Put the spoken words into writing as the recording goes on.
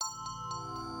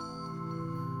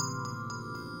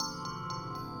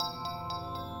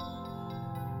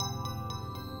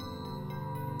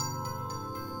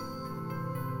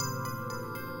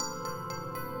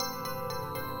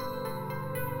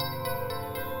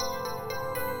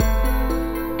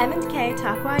M&K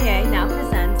Talk YA now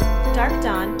presents Dark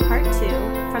Dawn Part 2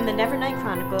 from the Nevernight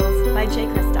Chronicles by Jay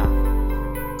Kristoff.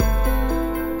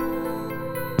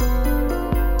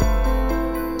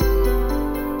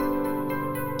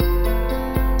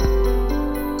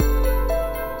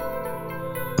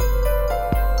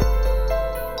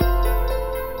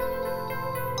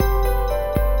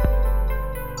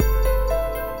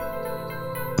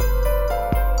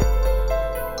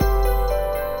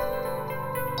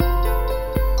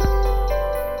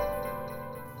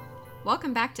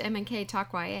 Welcome back to M&K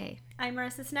Talk YA. I'm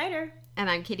Marissa Snyder. And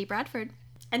I'm Katie Bradford.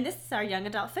 And this is our young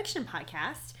adult fiction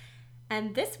podcast.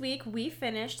 And this week we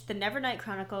finished the Nevernight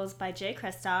Chronicles by Jay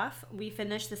Kristoff. We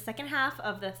finished the second half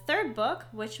of the third book,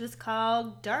 which was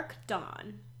called Dark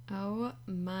Dawn. Oh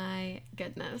my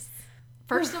goodness.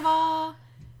 First of all,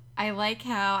 I like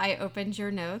how I opened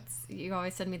your notes. You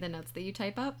always send me the notes that you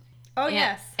type up. Oh,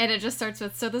 yes. And it just starts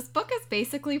with, so this book is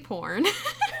basically porn.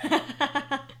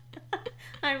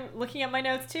 I'm looking at my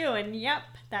notes too, and yep,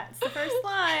 that's the first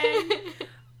line.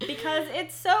 Because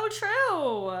it's so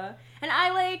true. And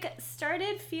I,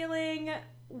 started feeling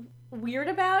weird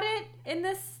about it in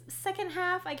this second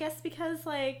half, I guess because,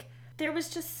 there was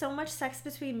just so much sex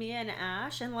between Mia and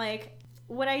Ash, and,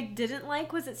 what I didn't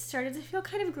like was it started to feel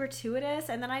kind of gratuitous,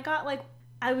 and then I got,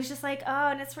 I was just like, oh,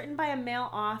 and it's written by a male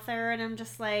author, and I'm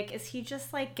just like, is he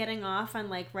just, getting off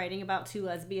on, writing about two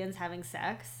lesbians having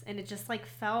sex? And it just,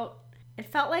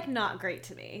 felt like not great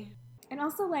to me. And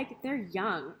also, they're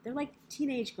young. They're,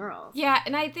 teenage girls. Yeah,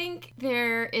 and I think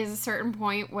there is a certain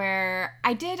point where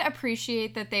I did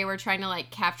appreciate that they were trying to,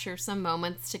 capture some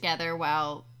moments together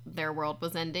while their world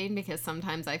was ending, because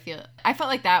sometimes I felt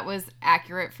like that was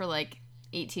accurate for,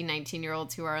 18,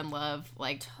 19-year-olds who are in love,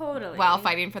 totally, while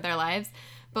fighting for their lives.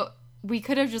 But we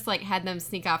could have just, had them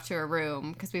sneak off to a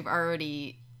room, because we've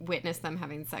already witnessed them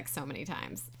having sex so many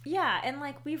times. Yeah, and,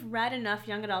 we've read enough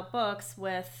young adult books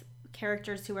with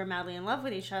characters who are madly in love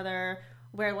with each other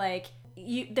where,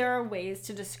 there are ways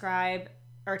to describe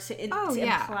or to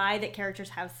imply that characters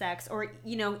have sex, or,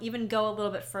 even go a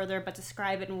little bit further but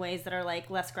describe it in ways that are,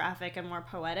 less graphic and more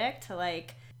poetic to,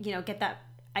 get that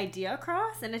idea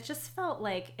across. And it just felt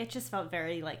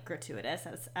very, gratuitous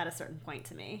at a certain point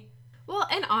to me. Well,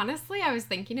 and honestly, I was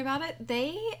thinking about it.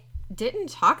 They didn't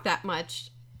talk that much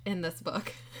in this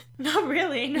book. Not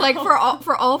really, no.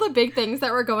 For all the big things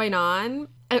that were going on,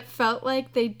 it felt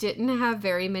like they didn't have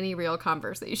very many real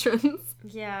conversations.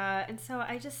 Yeah, and so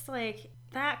I just,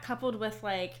 that coupled with,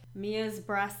 Mia's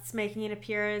breasts making an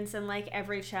appearance in,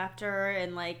 every chapter,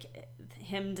 and,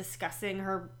 him discussing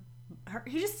her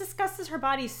he just discusses her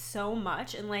body so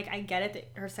much, and, I get it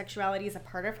that her sexuality is a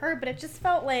part of her, but it just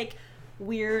felt,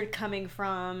 weird coming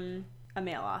from a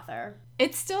male author.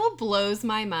 It still blows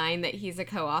my mind that he's a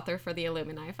co-author for the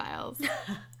Illuminae Files.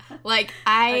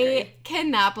 I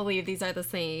cannot believe these are the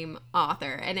same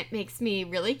author, and it makes me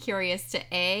really curious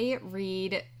to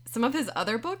read some of his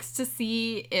other books to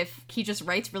see if he just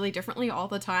writes really differently all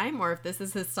the time, or if this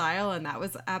is his style and that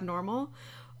was abnormal,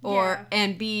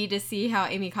 and B, to see how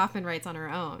Amy Kaufman writes on her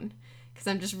own. Because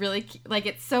I'm just really,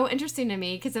 it's so interesting to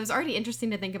me, because it was already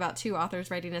interesting to think about two authors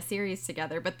writing a series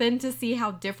together, but then to see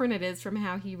how different it is from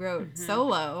how he wrote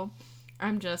solo,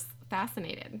 I'm just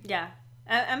fascinated. Yeah,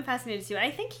 I'm fascinated too. I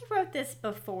think he wrote this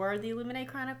before the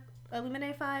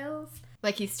Illuminae Files.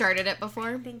 He started it before?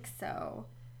 I think so.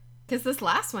 Because this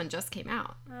last one just came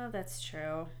out. Oh, that's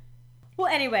true. Well,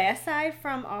 anyway, aside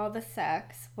from all the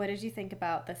sex, what did you think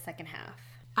about the second half?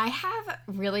 I have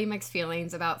really mixed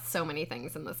feelings about so many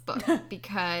things in this book,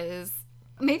 because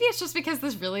maybe it's just because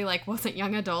this really wasn't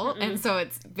young adult, and so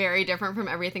it's very different from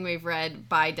everything we've read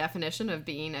by definition of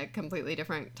being a completely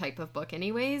different type of book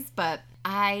anyways. But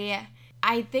I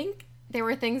think there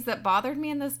were things that bothered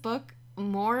me in this book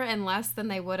more and less than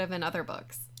they would have in other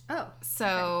books. Oh.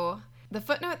 So okay. The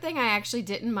footnote thing I actually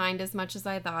didn't mind as much as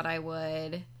I thought I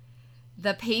would.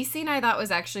 The pacing I thought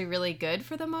was actually really good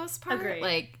for the most part.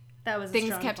 Agreed. That was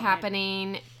things kept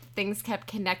happening, things kept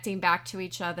connecting back to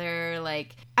each other.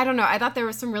 I don't know, I thought there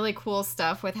was some really cool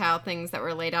stuff with how things that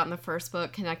were laid out in the first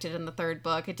book connected in the third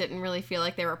book. It didn't really feel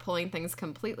like they were pulling things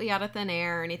completely out of thin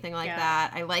air or anything like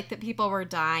that. I liked that people were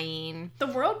dying. The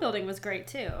world building was great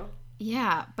too.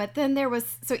 Yeah, but then there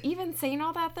was, so even saying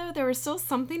all that though, there was still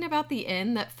something about the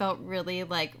end that felt really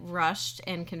rushed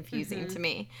and confusing to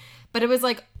me. But it was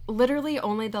literally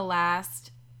only the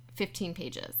last 15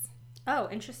 pages. Oh,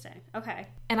 interesting. Okay.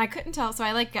 And I couldn't tell, so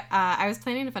I was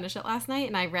planning to finish it last night,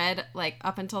 and I read,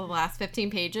 up until the last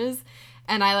 15 pages,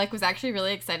 and I, was actually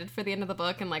really excited for the end of the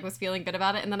book, and, was feeling good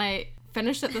about it, and then I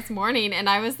finished it this morning, and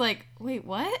I was like, wait,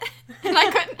 what? And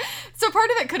I couldn't, So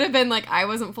part of it could have been like I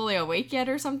wasn't fully awake yet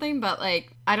or something, but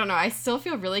like I don't know, I still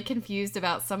feel really confused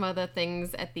about some of the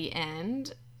things at the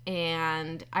end,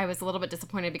 and I was a little bit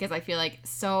disappointed because I feel like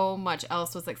so much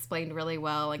else was explained really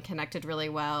well and connected really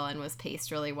well and was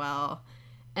paced really well,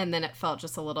 and then it felt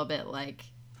just a little bit like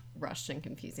rushed and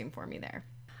confusing for me there.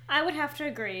 I would have to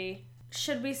agree.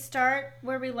 Should we start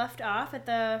where we left off at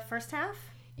the first half?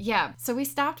 Yeah, so we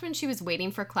stopped when she was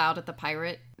waiting for Cloud at the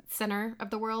pirate center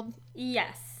of the world.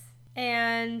 Yes.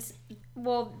 And,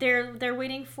 well, they're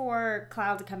waiting for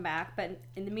Cloud to come back, but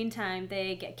in the meantime,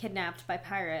 they get kidnapped by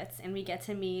pirates, and we get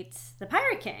to meet the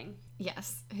Pirate King.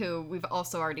 Yes, who we've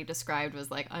also already described was,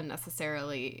 like,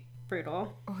 unnecessarily...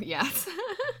 brutal. Oh, yes.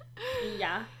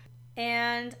 Yeah.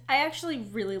 And I actually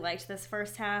really liked this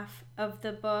first half of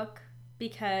the book,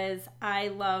 because I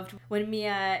loved when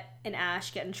Mia and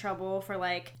Ash get in trouble for,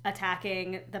 like,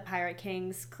 attacking the Pirate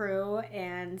King's crew,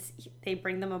 and they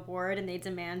bring them aboard and they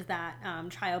demand that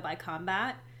trial by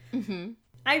combat. Mm-hmm.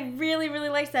 I really, really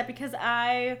liked that because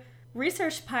I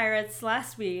researched pirates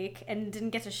last week and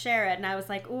didn't get to share it, and I was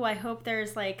like, ooh, I hope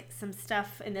there's, like, some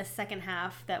stuff in this second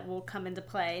half that will come into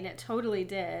play, and it totally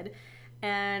did.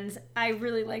 And I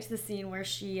really liked the scene where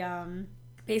she,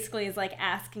 basically is like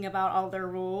asking about all their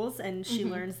rules, and she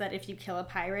learns that if you kill a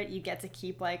pirate you get to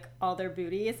keep like all their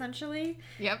booty essentially.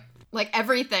 Yep. Like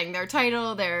everything, their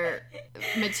title, their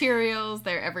materials,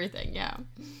 their everything. Yeah.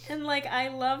 And like I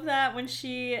love that when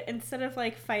she, instead of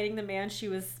like fighting the man she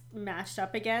was matched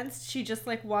up against, she just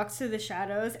like walks through the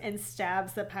shadows and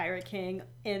stabs the Pirate King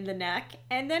in the neck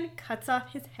and then cuts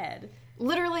off his head.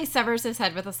 Literally severs his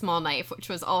head with a small knife, which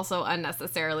was also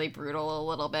unnecessarily brutal a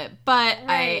little bit. But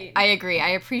right. I agree. I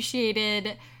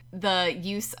appreciated the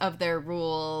use of their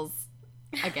rules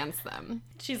against them.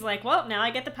 She's like, well, now I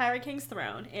get the Pirate King's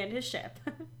throne and his ship.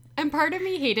 And part of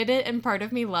me hated it and part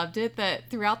of me loved it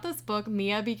that throughout this book,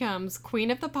 Mia becomes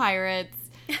queen of the pirates,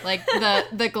 like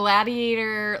the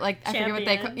gladiator, like I forget what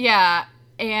they call, yeah,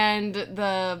 and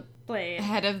the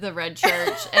head of the Red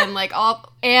Church and like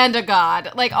all, and a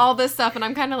god, like all this stuff, and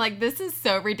I'm kind of like, this is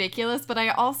so ridiculous. But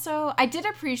I did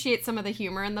appreciate some of the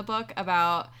humor in the book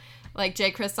about like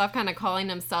Jay Kristoff kind of calling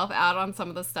himself out on some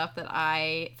of the stuff that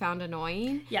I found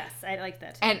annoying. Yes, I like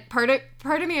that. And part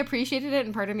of me appreciated it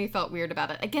and part of me felt weird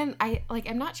about it. Again,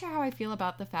 I'm not sure how I feel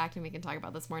about the fact, and we can talk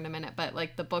about this more in a minute, but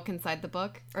like the book inside the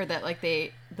book, or that like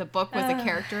the book was a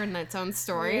character in its own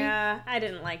story. Yeah, I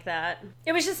didn't like that.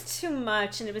 It was just too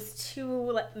much, and it was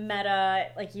too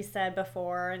meta, like you said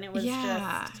before, and it was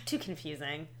just too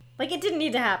confusing. Like, it didn't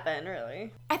need to happen,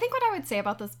 really. I think what I would say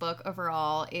about this book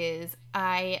overall is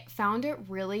I found it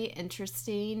really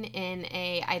interesting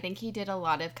I think he did a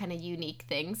lot of kind of unique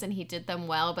things, and he did them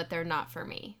well, but they're not for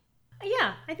me.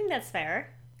 Yeah, I think that's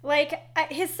fair. Like,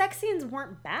 his sex scenes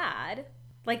weren't bad.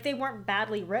 Like, they weren't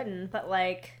badly written, but,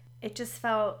 like, it just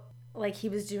felt like he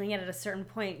was doing it at a certain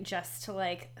point just to,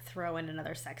 like, throw in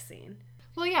another sex scene.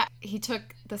 Well, yeah, he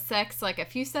took the sex like a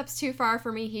few steps too far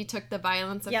for me. He took the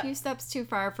violence a few steps too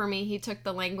far for me. He took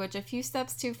the language a few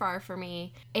steps too far for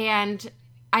me. And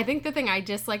I think the thing I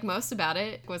dislike most about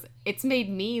it was it's made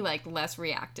me like less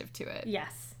reactive to it.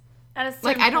 Yes. At a certain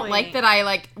like, I don't point. like that I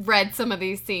like read some of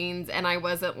these scenes and I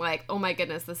wasn't like, oh my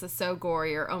goodness, this is so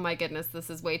gory, or oh my goodness, this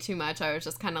is way too much. I was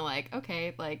just kind of like,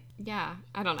 okay, like, yeah,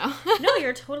 I don't know. No,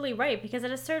 you're totally right, because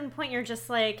at a certain point you're just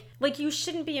like you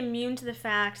shouldn't be immune to the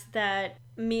fact that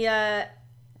Mia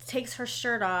takes her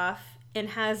shirt off and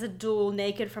has a duel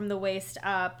naked from the waist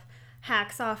up,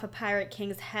 hacks off a Pirate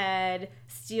King's head,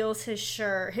 steals his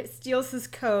shirt, steals his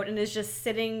coat, and is just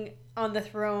sitting on the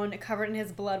throne covered in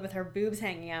his blood with her boobs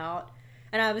hanging out.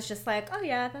 And I was just like, oh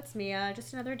yeah, that's Mia,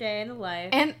 just another day in the life.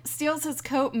 And steals his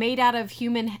coat made out of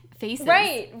human faces.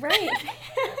 Right. Made out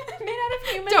of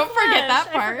human Don't flesh. forget that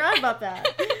part. I forgot about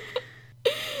that.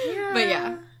 Yeah. But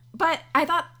yeah. But I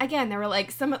thought, again, there were like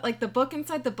some, like the book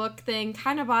inside the book thing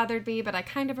kind of bothered me, but I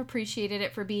kind of appreciated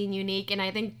it for being unique. And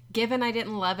I think given I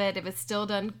didn't love it, it was still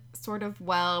done sort of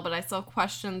well, but I still have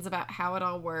questions about how it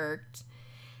all worked.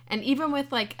 And even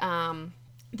with like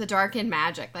the dark and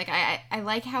magic, like I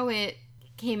like how it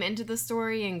came into the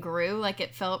story and grew. Like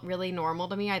it felt really normal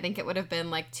to me. I think it would have been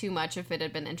like too much if it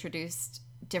had been introduced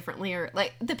differently, or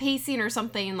like the pacing or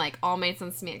something like all made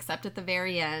sense to me except at the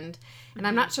very end. And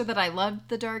I'm not sure that I loved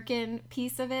the darken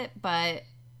piece of it, but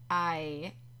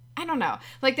I don't know,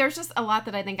 like there's just a lot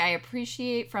that I think I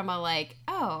appreciate from a like,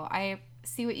 oh, I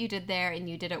see what you did there and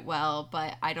you did it well,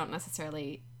 but I don't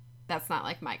necessarily, that's not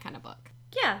like my kind of book.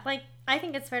 Yeah, like I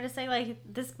think it's fair to say like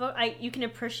this book, you can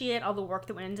appreciate all the work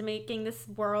that went into making this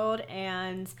world,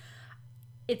 and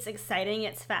it's exciting,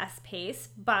 it's fast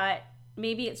paced, but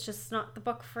maybe it's just not the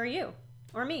book for you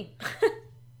or me.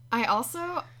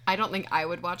 I don't think I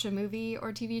would watch a movie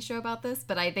or TV show about this,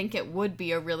 but I think it would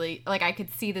be I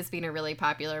could see this being a really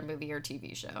popular movie or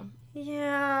TV show.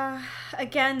 Yeah.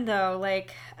 Again, though,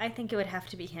 like, I think it would have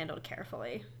to be handled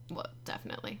carefully. Well,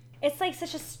 definitely. It's like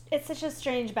such a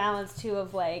strange balance, too,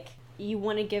 of, like, you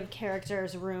want to give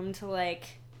characters room to,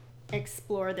 like,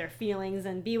 explore their feelings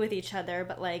and be with each other,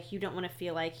 but, like, you don't want to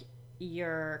feel like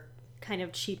you're kind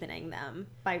of cheapening them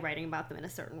by writing about them in a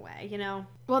certain way, you know?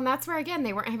 Well, and that's where, again,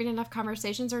 they weren't having enough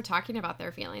conversations or talking about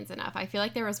their feelings enough. I feel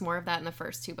like there was more of that in the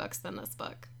first 2 books than this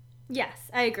book. Yes,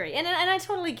 I agree. And I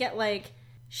totally get, like,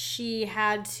 she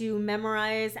had to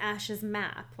memorize Ash's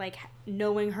map. Like,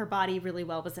 knowing her body really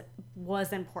well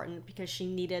was important because she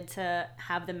needed to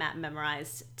have the map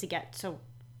memorized to get to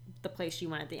the place she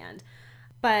went at the end.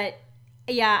 But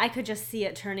yeah, I could just see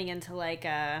it turning into like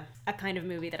a kind of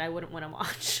movie that I wouldn't want to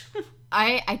watch.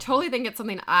 I totally think it's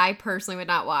something I personally would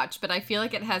not watch, but I feel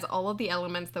like it has all of the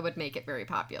elements that would make it very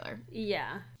popular.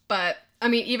 Yeah. But, I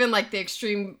mean, even like the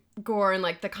extreme gore and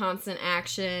like the constant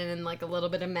action and like a little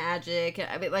bit of magic.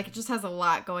 I mean, like it just has a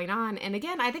lot going on. And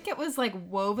again, I think it was like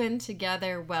woven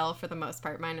together well for the most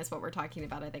part, minus what we're talking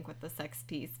about, I think, with the sex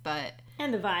piece. But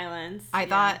and the violence. I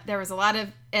thought there was a lot of,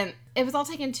 and it was all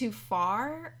taken too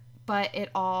far, but it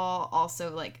all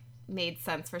also like made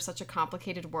sense for such a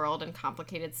complicated world and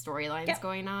complicated storylines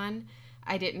going on.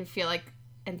 I didn't feel like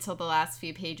until the last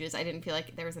few pages, I didn't feel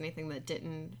like there was anything that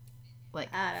didn't like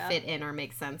fit in or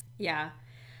make sense. Yeah,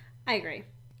 I agree.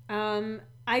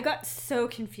 I got so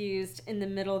confused in the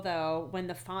middle though when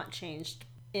the font changed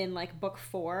in like book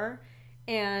 4,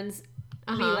 and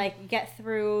we like get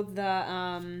through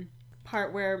the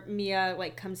part where Mia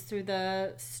like comes through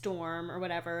the storm or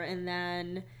whatever, and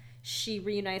then she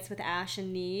reunites with Ash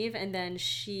and Neve, and then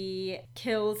she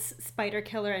kills Spider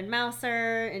Killer and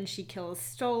Mouser, and she kills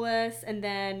Stolas, and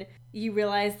then you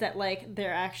realize that like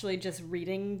they're actually just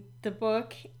reading the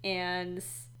book, and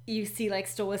you see like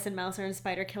Stolas and Mouser and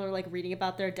Spider Killer like reading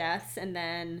about their deaths, and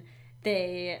then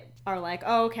they are like,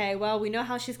 oh, okay, well, we know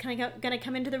how she's kind of gonna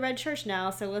come into the Red Church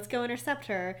now, so let's go intercept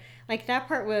her. Like that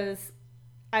part was,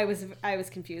 I was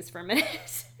confused for a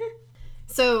minute.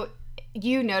 So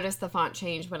you noticed the font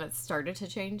change when it started to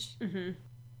change? Mm-hmm.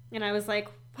 And I was like,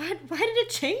 what? Why did it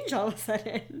change all of a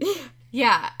sudden?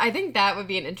 Yeah, I think that would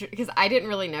be an interesting, because I didn't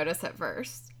really notice at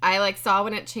first. I like saw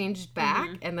when it changed back,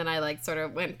 and then I like sort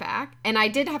of went back. And I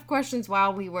did have questions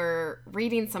while we were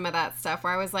reading some of that stuff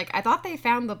where I was like, I thought they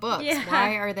found the books. Yeah.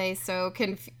 Why are they so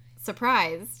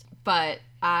surprised? But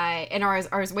I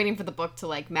was waiting for the book to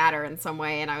like matter in some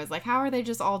way, and I was like, how are they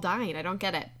just all dying? I don't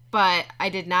get it. But I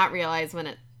did not realize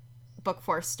when book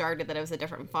 4 started that it was a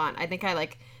different font. I think I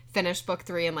like finished book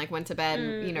 3 and like went to bed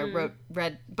and, you know,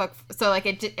 read book, so like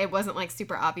it wasn't like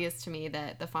super obvious to me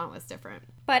that the font was different.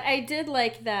 But I did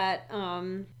like that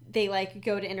they like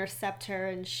go to intercept her,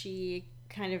 and she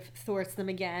kind of thwarts them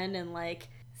again, and like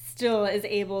still is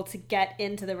able to get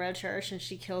into the Red Church, and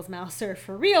she kills Mouser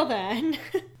for real then.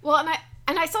 Well,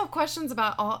 and I still have questions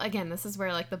about again, this is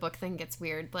where like the book thing gets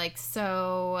weird. Like,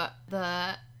 so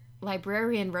the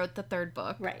librarian wrote the 3rd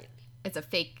book. Right. It's a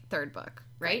fake 3rd book,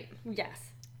 right?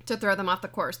 Yes. To throw them off the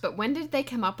course. But when did they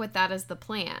come up with that as the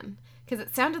plan? Because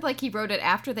it sounded like he wrote it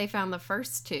after they found the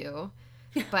first 2.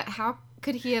 But how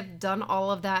could he have done all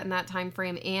of that in that time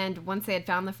frame? And once they had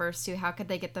found the first 2, how could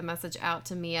they get the message out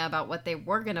to Mia about what they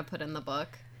were going to put in the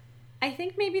book? I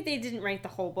think maybe they didn't write the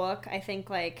whole book. I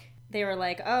think like they were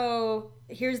like, oh,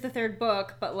 here's the 3rd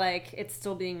book, but like it's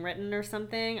still being written or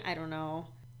something. I don't know.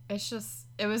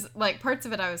 It was like parts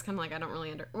of it I was kind of like, I don't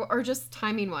really or just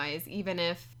timing wise, even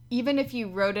if you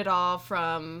wrote it all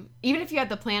even if you had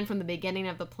the plan from the beginning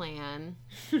of the plan,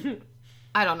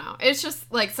 I don't know. It's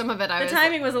just like some of it the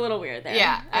timing was a little weird there.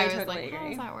 Yeah, I was totally like, agree. How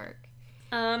does that work?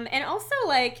 And also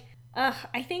like,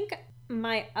 I think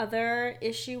my other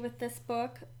issue with this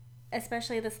book,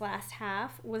 especially this last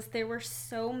half, was there were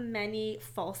so many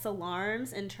false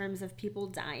alarms in terms of people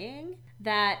dying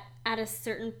that at a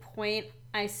certain point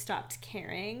I stopped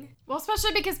caring. Well,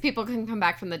 especially because people can come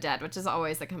back from the dead, which is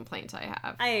always a complaint I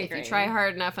have. I agree. If you try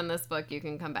hard enough in this book, you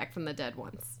can come back from the dead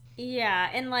once. Yeah,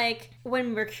 and like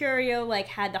when Mercurio like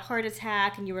had the heart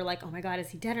attack and you were like, oh my god, is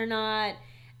he dead or not?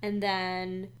 And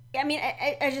then, I mean,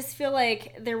 I just feel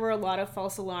like there were a lot of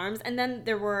false alarms, and then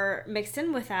there were, mixed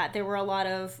in with that, there were a lot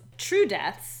of true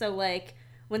deaths. So like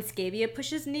when Scabia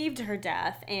pushes Neve to her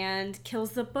death and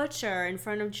kills the Butcher in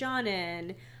front of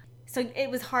Jonin. So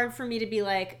it was hard for me to be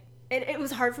like, it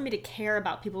was hard for me to care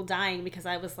about people dying, because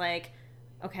I was like,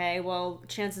 okay, well,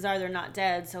 chances are they're not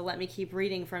dead, so let me keep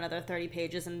reading for another 30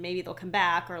 pages and maybe they'll come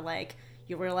back, or like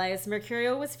you realize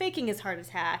Mercurio was faking his heart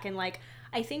attack. And like,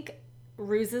 I think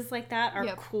ruses like that are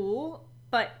Yep. cool,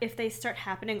 but if they start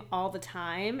happening all the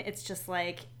time, it's just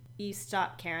like you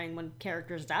stop caring when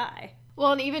characters die.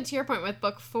 Well, and even to your point with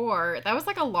book 4, that was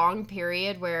like a long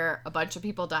period where a bunch of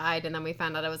people died and then we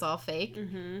found out it was all fake.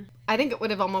 Mm-hmm. I think it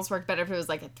would have almost worked better if it was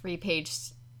like a 3-page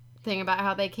thing about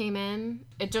how they came in.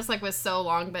 It just like was so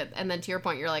long, and then to your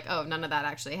point, you're like, oh, none of that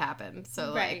actually happened.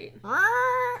 So Right.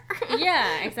 like,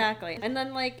 Yeah, exactly. And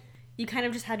then like you kind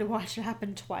of just had to watch it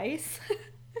happen twice.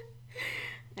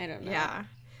 I don't know. yeah.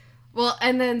 Well,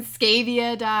 and then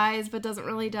Scavia dies but doesn't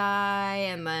really die,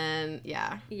 and then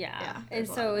Yeah. Yeah, And there's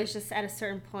a lot so of it's just at a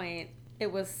certain point,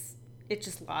 it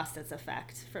just lost its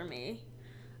effect for me.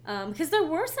 Because there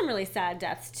were some really sad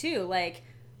deaths too, like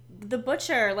the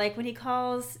butcher, like when he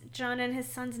calls John and his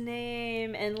son's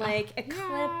name, and like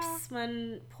Eclipse,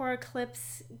 when poor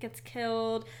Eclipse gets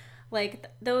killed. Like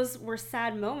those were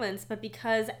sad moments, but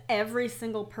because every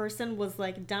single person was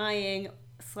like dying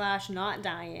 / not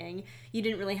dying, you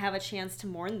didn't really have a chance to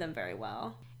mourn them very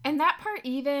well. And that part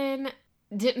even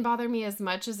didn't bother me as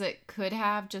much as it could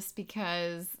have, just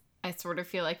because I sort of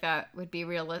feel like that would be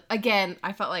realistic. Again,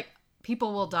 I felt like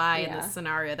people will die in this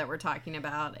scenario that we're talking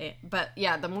about. But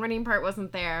yeah, the mourning part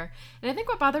wasn't there. And I think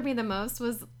what bothered me the most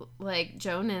was like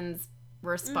Jonan's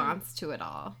response to it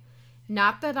all.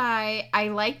 Not that I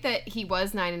like that he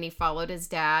was 9 and he followed his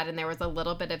dad, and there was a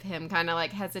little bit of him kind of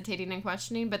like hesitating and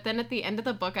questioning, but then at the end of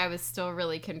the book I was still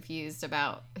really confused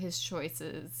about his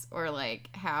choices, or like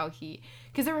how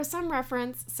because there was some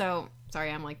reference, so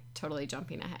sorry, I'm like totally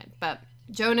jumping ahead, but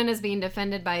Jonan is being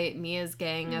defended by Mia's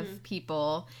gang of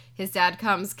people. His dad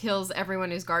comes, kills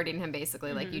everyone who's guarding him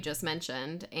basically, like you just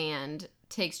mentioned, and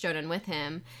takes Jonan with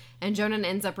him. And Jonan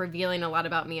ends up revealing a lot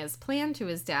about Mia's plan to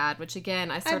his dad, which again,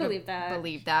 I sort of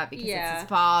believe that because it's his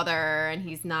father and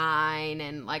he's 9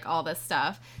 and like all this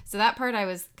stuff. So that part I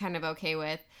was kind of okay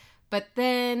with. But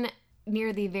then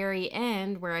near the very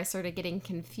end, where I started getting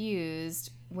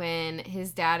confused when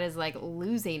his dad is like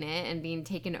losing it and being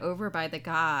taken over by the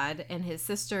god, and his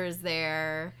sister is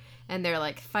there and they're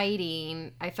like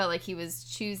fighting, I felt like he was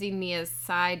choosing Mia's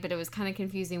side, but it was kind of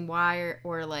confusing why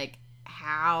or like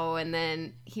how, and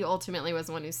then he ultimately was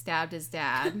the one who stabbed his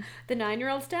dad. The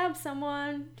 9-year-old stabbed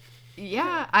someone.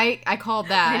 Yeah, I called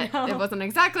that. It wasn't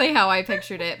exactly how I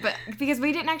pictured it, but because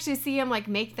we didn't actually see him like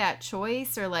make that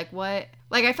choice or like what,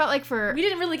 like I felt like we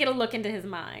didn't really get a look into his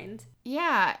mind.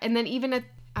 Yeah, and then even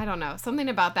I don't know, something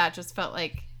about that just felt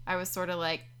like I was sort of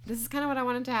like, this is kind of what I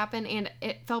wanted to happen, and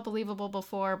it felt believable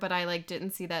before, but I like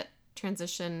didn't see that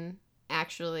transition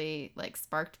actually like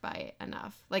sparked by it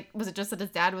enough. Like, was it just that his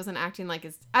dad wasn't acting like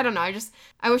his, I don't know,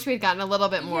 I wish we had gotten a little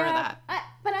bit more of that.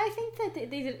 But I think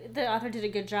that the author did a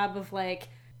good job of like,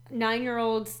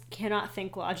 9-year-olds cannot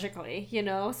think logically, you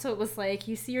know? So it was like,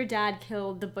 you see your dad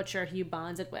kill the butcher who you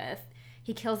bonded with.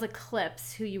 He kills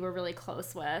Eclipse, who you were really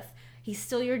close with. He's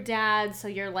still your dad, so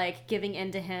you're like giving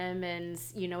in to him and,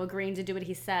 you know, agreeing to do what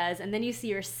he says. And then you see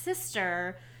your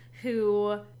sister,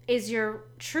 who is your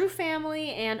true family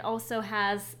and also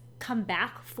has come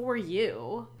back for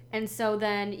you. And so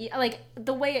then, like,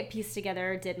 the way it pieced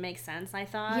together did make sense, I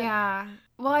thought. Yeah.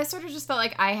 Well, I sort of just felt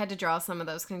like I had to draw some of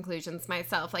those conclusions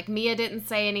myself. Like, Mia didn't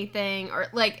say anything, or,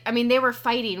 like, I mean, they were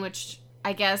fighting, which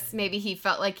I guess maybe he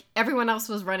felt like everyone else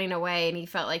was running away and he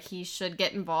felt like he should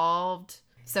get involved.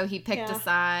 So he picked a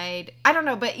side. I don't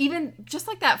know, but even just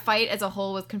like that fight as a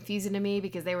whole was confusing to me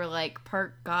because they were like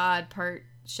part God, part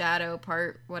shadow,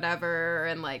 part whatever,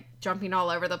 and like jumping all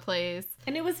over the place.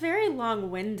 And it was very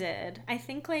long-winded. I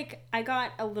think like I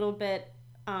got a little bit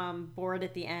bored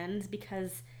at the end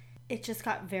because it just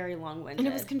got very long-winded. And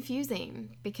it was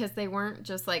confusing because they weren't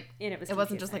just like, it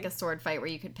wasn't just like a sword fight where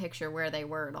you could picture where they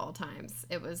were at all times.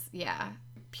 It was,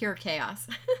 pure chaos.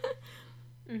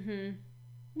 Mm-hmm.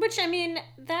 Which, I mean,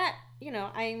 that, you know,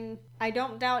 I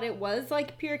don't doubt it was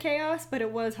like pure chaos, but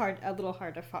it was a little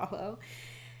hard to follow.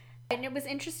 And it was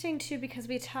interesting too because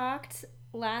we talked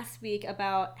last week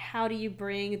about how do you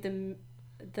bring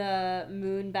the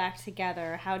moon back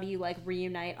together? How do you like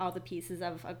reunite all the pieces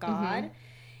of a god? Mm-hmm.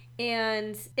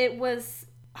 And it was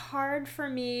hard for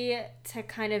me to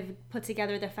kind of put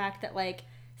together the fact that like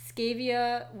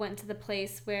Scavia went to the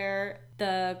place where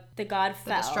the god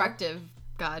fell. The destructive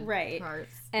god right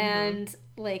parts. And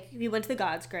like we went to the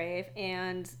god's grave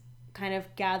and kind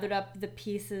of gathered up the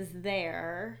pieces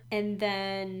there, and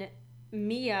then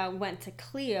Mia went to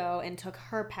Cleo and took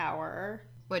her power,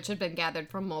 which had been gathered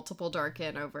from multiple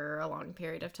Darkin over a long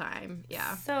period of time.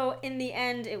 Yeah. So in the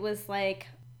end it was like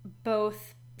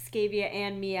both Scavia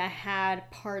and Mia had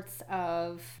parts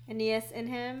of Aeneas in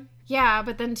him. Yeah,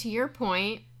 but then to your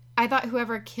point, I thought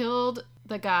whoever killed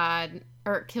the god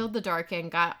or killed the Darkin,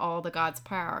 got all the gods'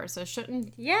 power. So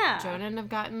shouldn't Jonan have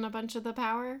gotten a bunch of the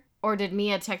power? Or did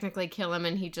Mia technically kill him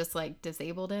and he just, like,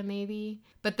 disabled him, maybe?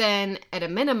 But then, at a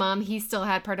minimum, he still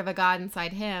had part of a god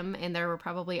inside him, and there were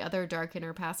probably other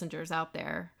Darkiner passengers out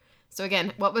there. So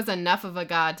again, what was enough of a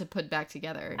god to put back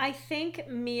together? I think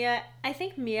Mia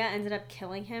ended up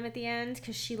killing him at the end,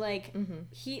 because she, like,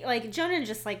 Jonan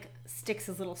just, like, sticks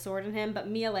his little sword in him, but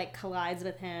Mia, like, collides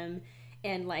with him,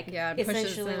 and, like,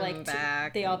 essentially,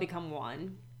 like, they all become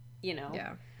one, you know?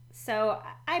 Yeah. So,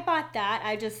 I bought that.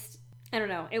 I don't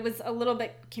know. It was a little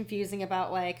bit confusing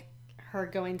about, like, her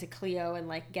going to Cleo and,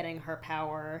 like, getting her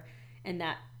power and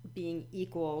that being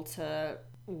equal to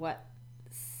what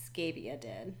Scavia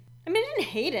did. I mean, I didn't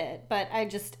hate it, but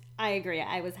I agree.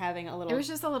 I was having a little... It was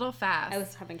just a little fast. I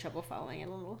was having trouble following it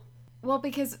a little. Well,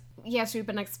 because, yes, we've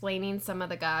been explaining some of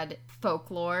the god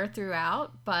folklore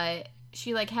throughout, but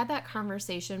she, like, had that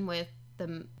conversation with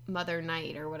the Mother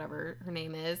Knight or whatever her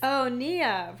name is. Oh,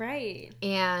 Nia, right.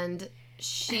 And...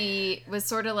 she was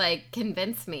sort of like,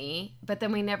 convince me, but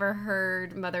then we never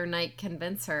heard Mother Knight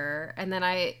convince her. And then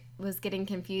I was getting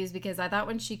confused because I thought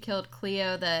when she killed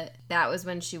Cleo that was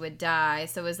when she would die.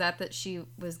 So was that she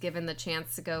was given the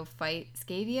chance to go fight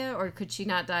Scavia? Or could she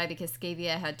not die because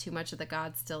Scavia had too much of the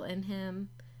god still in him?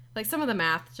 Like, some of the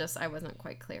math I wasn't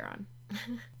quite clear on.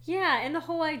 Yeah, and the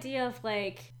whole idea of,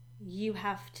 like, you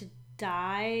have to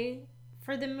die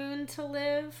for the moon to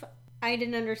live... I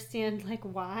didn't understand, like,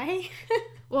 why.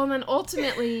 Well, and then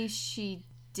ultimately she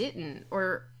didn't.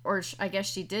 Or I guess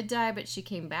she did die, but she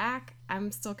came back.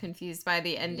 I'm still confused by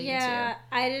the ending, too. Yeah,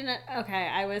 I didn't... Okay,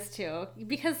 I was, too.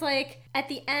 Because, like, at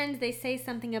the end, they say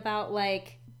something about,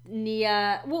 like,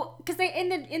 Nia... Well, because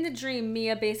in the dream,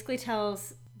 Mia basically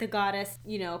tells the goddess,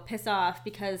 you know, piss off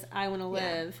because I want to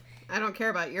live. I don't care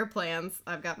about your plans.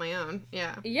 I've got my own.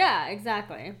 Yeah. Yeah,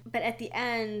 exactly. But at the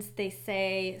end, they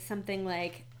say something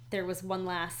like... there was one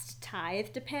last tithe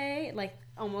to pay, like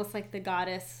almost like the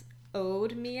goddess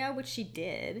owed Mia, which she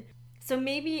did. So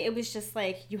maybe it was just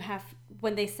like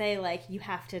when they say like you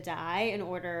have to die in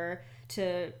order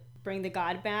to bring the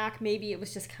god back, maybe it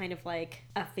was just kind of like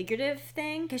a figurative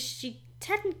thing, because she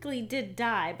technically did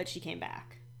die, but she came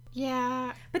back.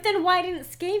 Yeah. But then why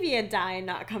didn't Scavia die and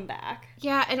not come back?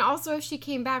 Yeah, and also if she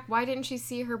came back, why didn't she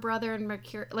see her brother and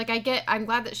Mercury? Like, I'm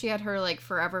glad that she had her, like,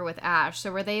 forever with Ash.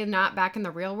 So were they not back in the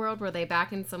real world? Were they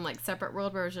back in some, like, separate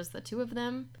world where it was just the two of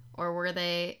them? Or were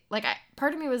they, like,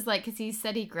 part of me was like, because he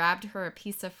said he grabbed her a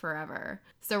piece of forever.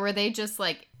 So were they just,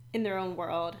 like... in their own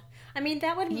world? I mean,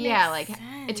 that would make like,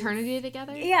 sense. Eternity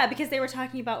together? Yeah, because they were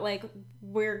talking about, like,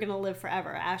 we're gonna live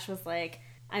forever. Ash was like,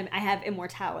 I have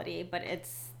immortality, but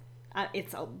it's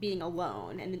being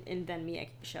alone, and then Mia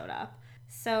showed up.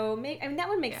 So, I mean, that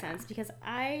would make sense, because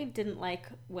I didn't like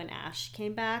when Ash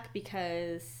came back,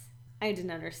 because I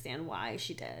didn't understand why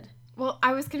she did. Well,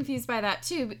 I was confused by that,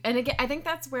 too. And again, I think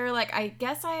that's where, like, I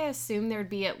guess I assumed there'd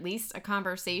be at least a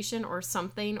conversation or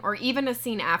something, or even a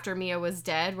scene after Mia was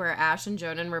dead where Ash and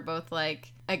Jonan were both,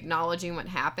 like, acknowledging what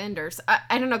happened, or...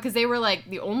 I don't know, because they were, like,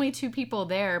 the only two people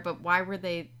there, but why were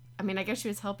they... I mean, I guess she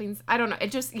was helping... I don't know.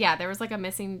 It just... Yeah, there was, like, a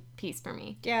missing piece for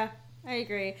me. Yeah, I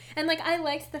agree. And, like, I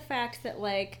liked the fact that,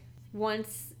 like,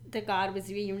 once the god was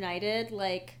reunited,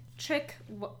 like, Trick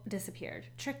disappeared.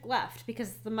 Trick left,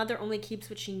 because the mother only keeps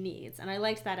what she needs. And I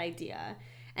liked that idea.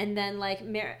 And then, like...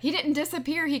 He didn't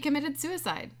disappear. He committed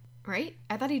suicide, right?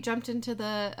 I thought he jumped into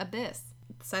the abyss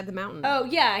beside the mountain. Oh,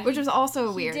 yeah. Which was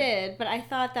also weird. He did, but I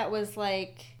thought that was,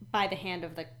 like, by the hand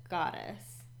of the goddess.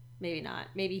 Maybe not.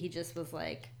 Maybe he just was,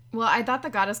 like... Well, I thought the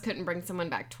goddess couldn't bring someone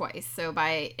back twice, so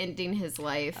by ending his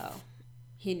life... Oh.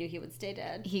 He knew he would stay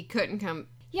dead. He couldn't come...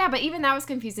 Yeah, but even that was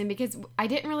confusing, because I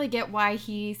didn't really get why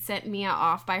he sent Mia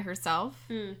off by herself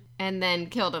and then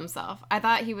killed himself. I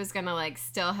thought he was gonna, like,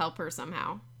 still help her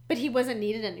somehow. But he wasn't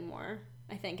needed anymore,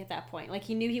 I think, at that point. Like,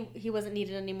 he knew he wasn't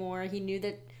needed anymore. He knew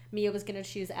that Mia was gonna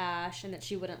choose Ash and that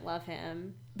she wouldn't love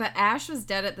him. But Ash was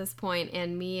dead at this point,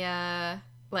 and Mia,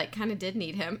 like, kind of did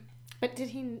need him. But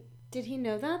did he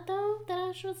know that, though? That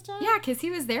Ash was dead? Yeah, because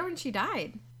he was there when she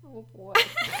died. Oh, boy.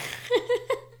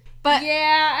 But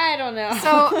yeah, I don't know.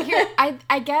 So here,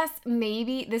 I guess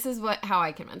maybe this is how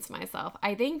I convinced myself.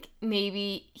 I think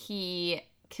maybe he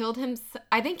killed himself.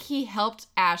 I think he helped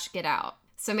Ash get out.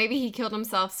 So maybe he killed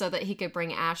himself so that he could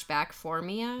bring Ash back for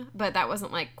Mia. But that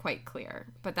wasn't, like, quite clear.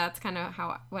 But that's kind of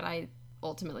what I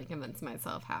ultimately convinced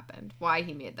myself happened. Why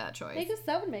he made that choice. I guess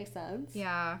that would make sense.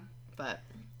 Yeah, but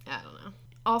I don't know.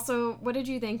 Also, what did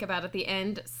you think about at the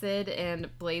end, Sid and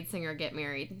Bladesinger get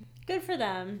married? Good for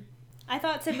them. I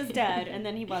thought Sid was dead, and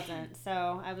then he wasn't,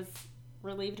 so I was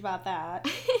relieved about that.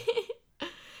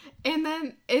 And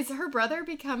then is her brother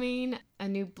becoming a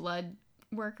new blood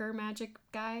worker magic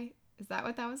guy? Is that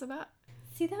what that was about?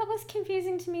 See, that was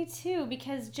confusing to me too,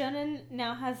 because Jonan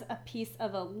now has a piece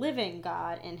of a living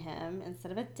god in him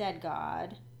instead of a dead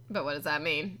god. But what does that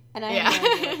mean? And I have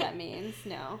no idea what that means.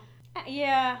 No.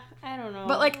 Yeah, I don't know.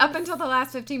 But like up until the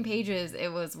last 15 pages, it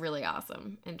was really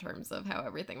awesome in terms of how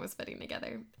everything was fitting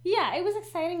together. Yeah, it was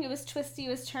exciting. It was twisty. It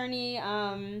was turny.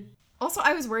 Also,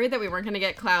 I was worried that we weren't going to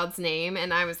get Cloud's name,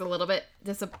 and I was a little bit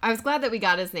I was glad that we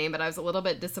got his name, but I was a little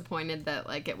bit disappointed that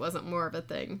like it wasn't more of a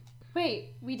thing.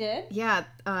 Wait, we did? Yeah,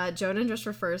 Jonan just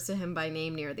refers to him by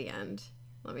name near the end.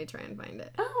 Let me try and find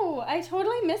it. Oh, I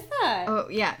totally missed that. Oh,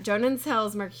 yeah. Jonan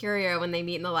tells Mercurio when they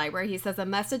meet in the library, he says, "A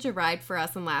message arrived for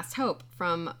us in Last Hope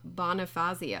from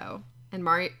Bonifacio." And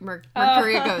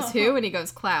Mercurio goes, "Who?" And he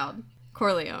goes, "Cloud.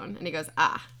 Corleone." And he goes,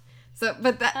 "Ah." So,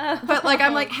 but like,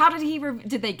 I'm like, how did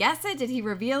did they guess it? Did he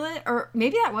reveal it? Or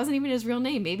maybe that wasn't even his real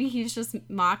name. Maybe he's just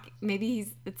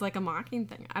it's like a mocking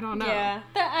thing. I don't know. Yeah,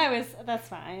 that's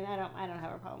fine. I don't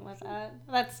have a problem with that.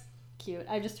 That's cute.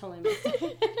 I just totally missed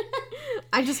it.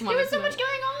 I just wanted there was so much going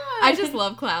on. I just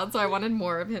love Cloud, so I wanted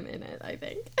more of him in it, I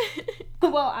think.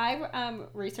 Well, I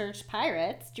researched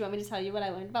pirates. Do you want me to tell you what I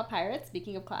learned about pirates,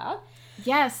 speaking of Cloud?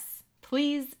 Yes,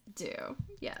 please do.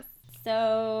 Yes.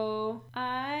 So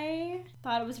I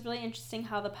thought it was really interesting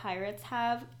how the pirates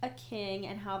have a king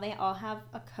and how they all have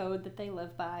a code that they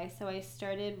live by. So I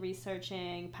started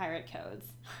researching pirate codes.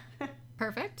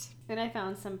 Perfect. And I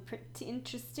found some pretty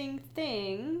interesting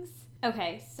things.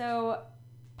 Okay, so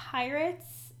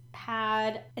pirates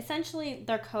had, essentially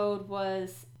their code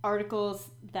was articles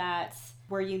that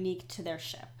were unique to their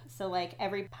ship. So like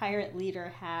every pirate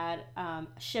leader had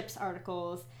ship's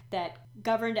articles that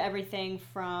governed everything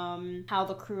from how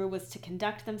the crew was to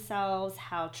conduct themselves,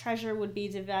 how treasure would be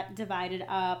divided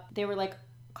up. They were like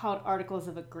called articles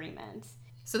of agreement.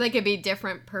 So they could be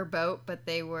different per boat, but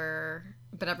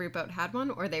every boat had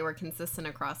one, or they were consistent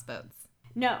across boats?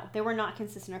 No, they were not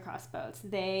consistent across boats.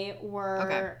 They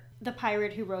were the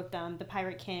pirate who wrote them. The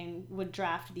pirate king would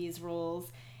draft these rules,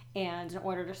 and in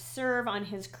order to serve on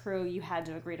his crew, you had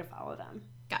to agree to follow them.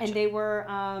 Gotcha. And they were,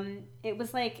 it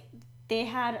was like they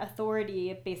had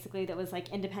authority basically that was like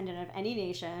independent of any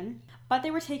nation, but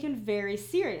they were taken very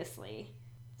seriously.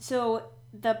 So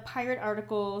the pirate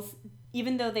articles,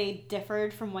 even though they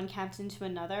differed from one captain to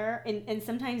another, and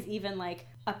sometimes even like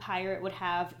a pirate would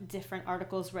have different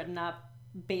articles written up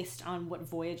based on what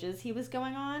voyages he was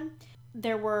going on,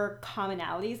 there were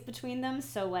commonalities between them.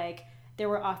 So like there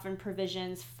were often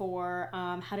provisions for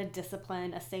how to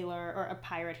discipline a sailor or a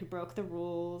pirate who broke the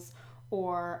rules,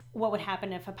 or what would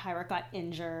happen if a pirate got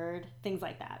injured, things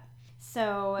like that.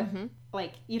 So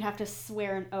like you'd have to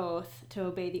swear an oath to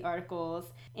obey the articles,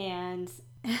 and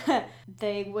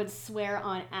they would swear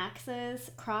on axes,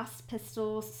 crossed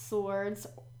pistols, swords,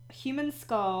 human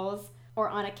skulls, or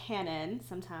on a cannon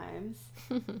sometimes.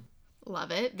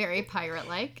 Love it. Very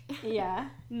pirate-like. Yeah,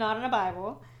 not on a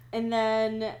Bible. And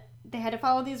then they had to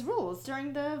follow these rules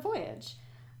during the voyage.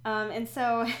 And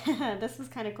so this was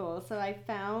kind of cool. So I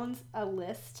found a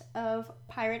list of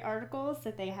pirate articles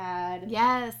that they had.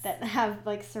 Yes. That have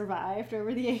like survived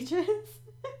over the ages.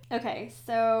 Okay,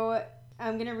 so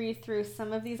I'm going to read through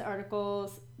some of these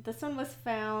articles. This one was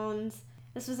found,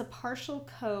 this was a partial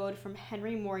code from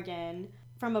Henry Morgan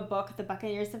from a book, The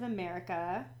Buccaneers of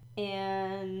America.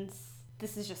 And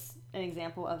this is just an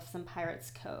example of some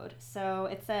pirates' code. So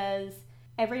it says,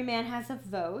 every man has a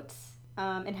vote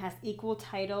and has equal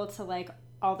title to like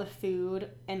all the food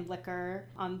and liquor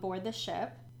on board the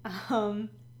ship. Some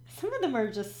of them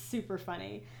are just super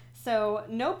funny. So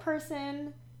no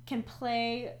person can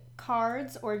play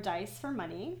cards or dice for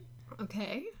money.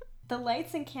 Okay. The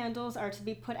lights and candles are to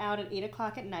be put out at 8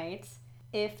 o'clock at night.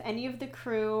 If any of the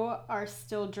crew are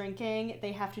still drinking,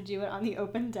 they have to do it on the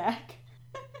open deck.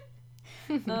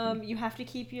 You have to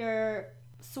keep your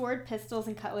sword, pistols,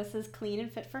 and cutlasses clean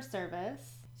and fit for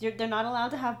service. They're not allowed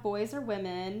to have boys or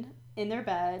women in their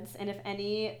beds, and if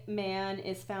any man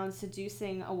is found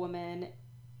seducing a woman,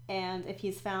 and if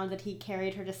he's found that he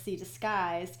carried her to sea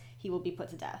disguised, he will be put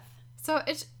to death. So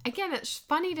it's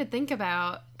funny to think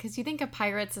about, because you think of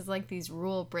pirates as like these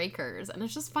rule breakers, and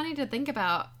it's just funny to think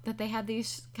about that they had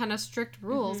these kind of strict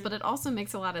rules, but it also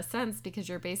makes a lot of sense because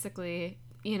you're basically,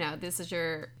 this is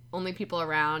your only people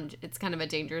around. It's kind of a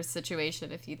dangerous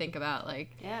situation if you think about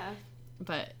like... Yeah.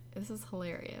 But this is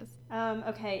hilarious.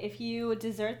 Okay, if you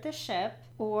desert the ship,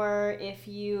 or if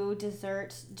you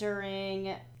desert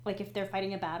during, like if they're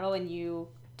fighting a battle and you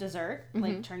desert,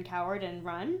 like turn coward and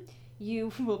run,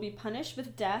 you will be punished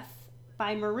with death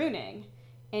by marooning.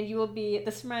 and you will be,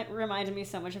 this reminded me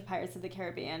so much of Pirates of the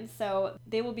Caribbean. So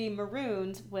they will be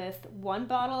marooned with 1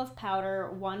 bottle of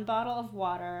powder, 1 bottle of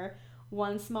water,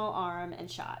 1 small arm, and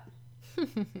shot.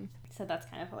 So that's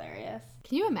kind of hilarious.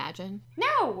 Can you imagine?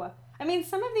 No! I mean,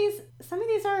 some of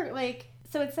these are like,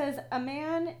 so it says a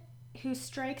man who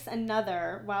strikes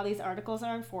another while these articles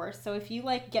are in force. So if you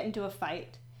like get into a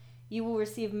fight, you will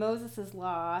receive Moses'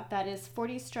 law, that is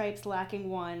 40 stripes lacking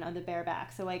 1 on the bare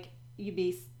back. So like you'd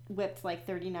be whipped like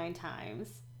 39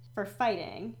 times for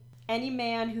fighting. Any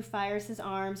man who fires his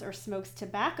arms or smokes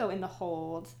tobacco in the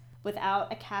hold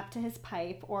without a cap to his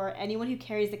pipe, or anyone who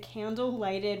carries a candle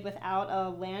lighted without a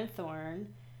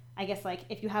lanthorn, I guess like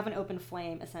if you have an open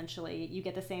flame, essentially, you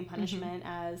get the same punishment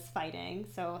as fighting.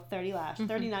 So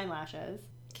 39 lashes.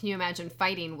 Can you imagine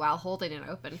fighting while holding an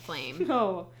open flame?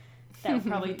 No, that would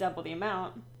probably double the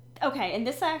amount. Okay, and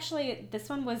this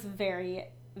one was very,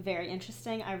 very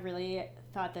interesting. I really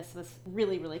thought this was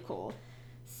really, really cool.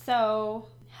 So,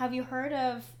 have you heard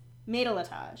of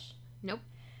matelotage? Nope.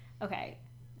 Okay,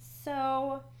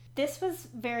 so this was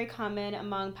very common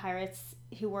among pirates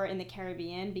who were in the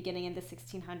Caribbean beginning in the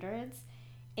 1600s.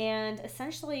 And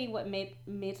essentially what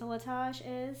matelotage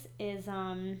is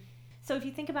so if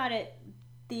you think about it,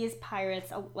 these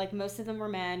pirates, like most of them were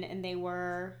men, and they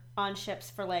were on ships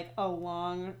for like a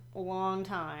long, long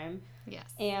time. Yes.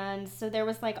 And so there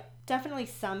was like definitely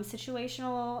some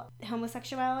situational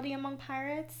homosexuality among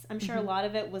pirates. I'm sure a lot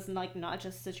of it was like not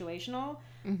just situational,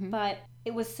 but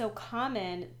it was so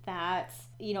common that,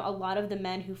 you know, a lot of the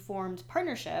men who formed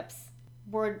partnerships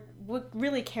were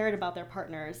really cared about their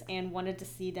partners and wanted to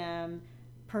see them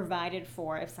provided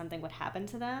for if something would happen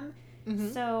to them.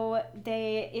 So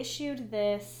they issued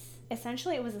this,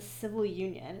 essentially it was a civil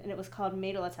union, and it was called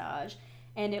matelotage,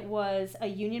 and it was a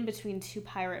union between 2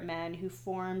 pirate men who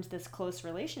formed this close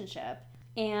relationship.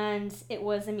 And it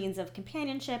was a means of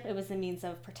companionship, it was a means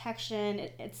of protection,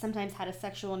 it sometimes had a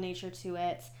sexual nature to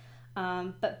it,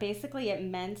 but basically it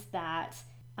meant that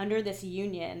under this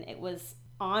union it was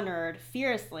honored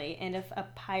fiercely, and if a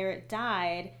pirate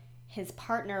died, his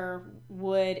partner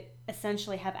would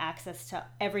essentially have access to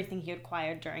everything he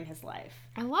acquired during his life.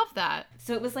 I love that.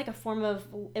 So it was like a form of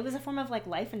like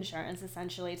life insurance,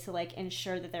 essentially, to like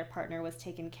ensure that their partner was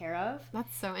taken care of.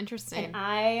 That's so interesting. And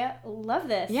I love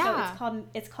this. Yeah. So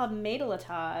it's called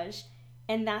matelotage,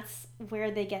 and that's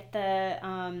where they get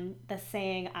the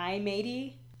saying "I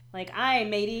matey." Like, I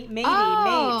matey, mate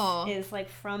is like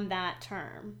from that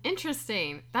term.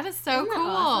 Interesting. That is so Isn't that cool.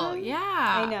 awesome? Yeah.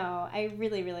 I know. I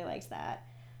really, really liked that.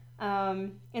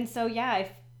 And so, yeah,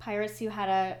 if pirates who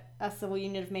had a civil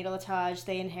union of matelotage,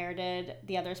 they inherited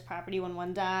the other's property when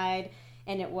one died,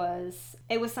 and it was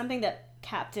something that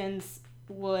captains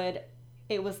would,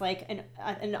 it was like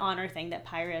an honor thing that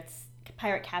pirate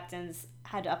captains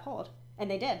had to uphold,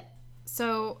 and they did.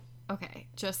 So, okay,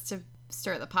 just to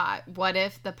stir the pot, what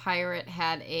if the pirate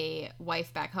had a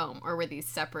wife back home, or were these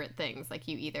separate things? Like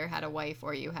you either had a wife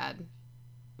or you had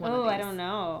one of these? I don't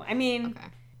know. I mean, okay.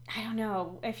 I don't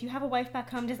know. If you have a wife back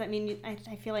home, does that mean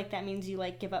I feel like that means you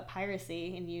like give up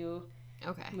piracy and you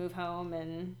move home?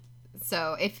 And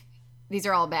so if these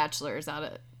are all bachelors out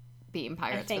of being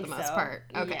pirates for the most part.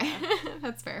 Okay. Yeah.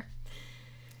 That's fair.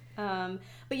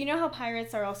 But you know how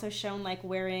pirates are also shown like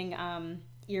wearing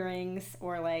earrings,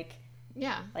 or like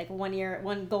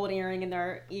one gold earring in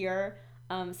their ear.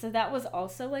 So that was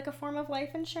also like a form of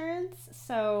life insurance.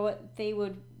 So they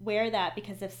would wear that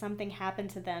because if something happened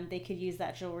to them, they could use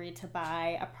that jewelry to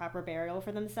buy a proper burial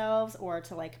for themselves, or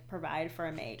to like provide for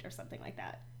a mate or something like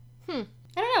that. I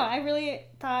don't know. I really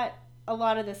thought a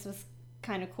lot of this was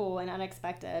kind of cool and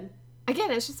unexpected.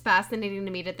 Again, it's just fascinating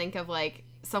to me to think of like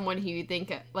someone who you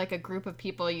think, like a group of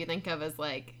people you think of as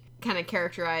like kind of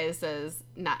characterized as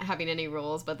not having any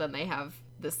rules, but then they have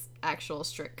this actual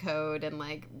strict code and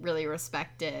like really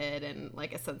respected, and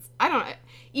like a sense, I don't know,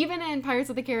 even in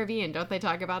Pirates of the Caribbean, don't they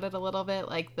talk about it a little bit,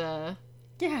 like the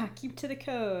keep to the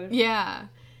code, that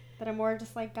are more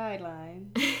just like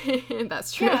guidelines.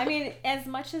 That's true. I mean, as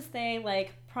much as they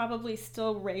like probably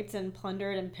still raped and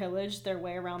plundered and pillaged their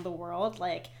way around the world,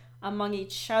 like among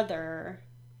each other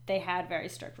they had very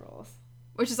strict rules.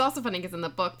 Which is also funny because in the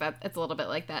book that it's a little bit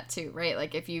like that too, right?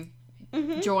 Like if you've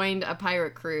joined a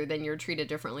pirate crew, then you're treated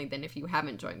differently than if you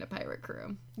haven't joined a pirate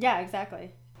crew. Yeah,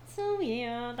 exactly. So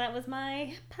yeah, that was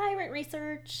my pirate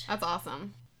research. That's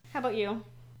awesome. How about you?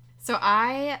 So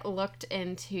I looked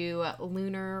into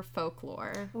lunar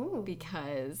folklore. Ooh.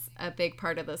 Because a big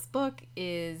part of this book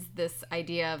is this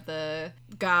idea of the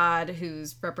god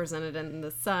who's represented in the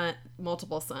sun,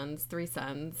 multiple sons, 3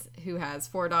 sons, who has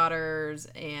 4 daughters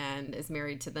and is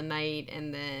married to the night,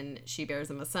 and then she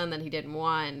bears him a son that he didn't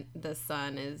want. The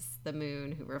sun is the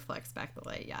moon who reflects back the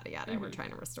light, yada yada. We're trying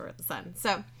to restore the sun.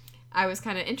 So I was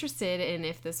kind of interested in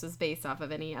if this was based off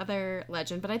of any other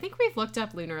legend, but I think we've looked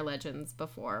up lunar legends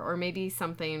before, or maybe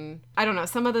something, I don't know,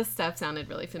 some of this stuff sounded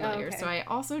really familiar. Okay. So I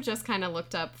also just kind of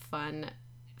looked up fun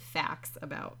facts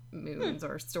about moons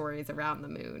or stories around the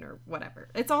moon or whatever.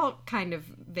 It's all kind of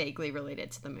vaguely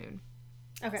related to the moon.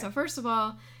 Okay. So first of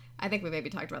all, I think we maybe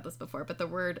talked about this before, but the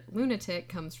word lunatic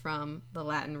comes from the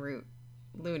Latin root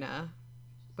luna,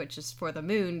 which is for the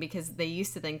moon, because they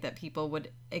used to think that people would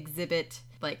exhibit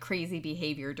like crazy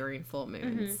behavior during full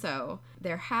moons. So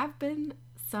there have been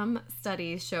some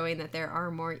studies showing that there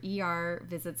are more ER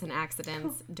visits and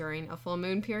accidents during a full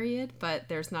moon period, but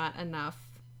there's not enough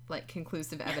like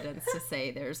conclusive evidence to say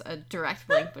there's a direct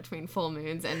link between full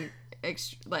moons and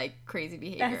like crazy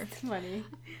behavior. That's funny.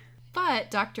 But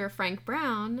Dr. Frank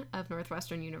Brown of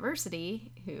Northwestern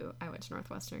University, who I went to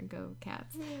Northwestern, go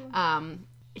Cats,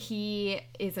 he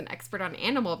is an expert on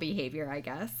animal behavior, I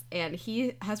guess, and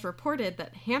he has reported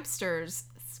that hamsters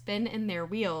spin in their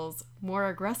wheels more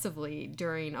aggressively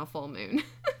during a full moon.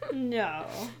 No.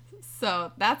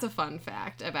 So that's a fun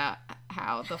fact about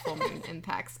how the full moon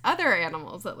impacts other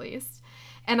animals, at least.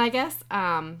 And I guess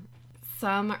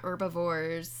some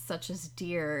herbivores, such as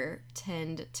deer,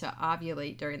 tend to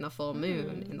ovulate during the full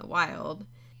moon in the wild.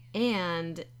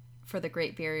 And for the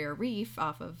Great Barrier Reef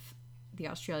off of the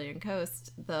Australian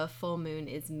coast, the full moon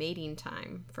is mating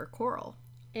time for coral.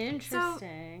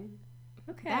 Interesting.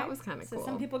 Okay. That was kind of So cool.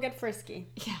 some people get frisky.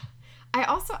 Yeah.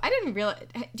 I didn't realize,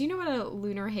 do you know what a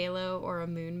lunar halo or a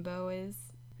moon bow is?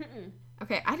 Mm-mm.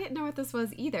 Okay, I didn't know what this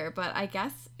was either, but I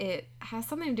guess it has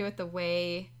something to do with the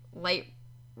way light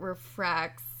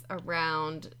refracts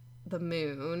around the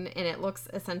moon, and it looks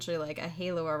essentially like a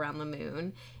halo around the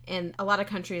moon. And a lot of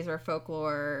countries where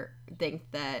folklore think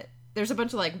that there's a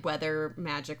bunch of like weather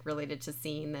magic related to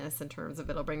seeing this in terms of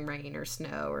it'll bring rain or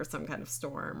snow or some kind of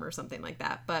storm or something like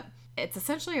that. But it's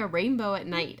essentially a rainbow at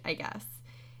night, I guess.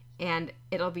 And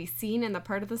it'll be seen in the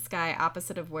part of the sky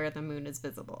opposite of where the moon is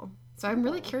visible. So I'm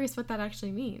really curious what that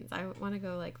actually means. I want to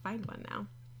go like find one now.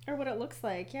 Or what it looks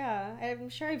like, yeah. I'm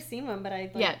sure I've seen one, but I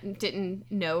didn't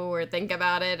know or think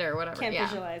about it or whatever. can't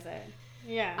visualize it.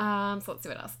 Yeah. So let's see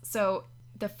what else. So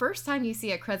the first time you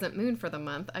see a crescent moon for the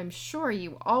month, I'm sure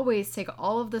you always take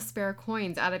all of the spare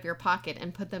coins out of your pocket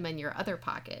and put them in your other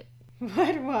pocket.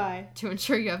 What? Why? To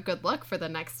ensure you have good luck for the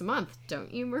next month,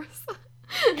 don't you, Marissa?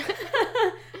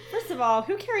 First of all,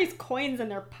 who carries coins in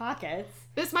their pockets?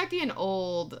 This might be an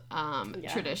old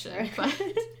tradition, but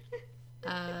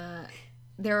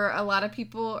there are a lot of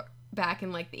people back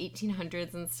in like the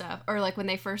 1800s and stuff, or like when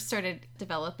they first started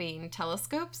developing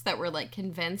telescopes, that were like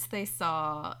convinced they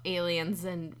saw aliens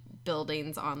and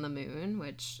buildings on the moon,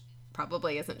 which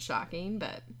probably isn't shocking,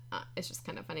 but it's just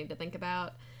kind of funny to think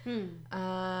about.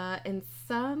 In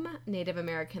some Native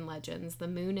American legends, the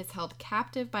moon is held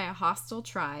captive by a hostile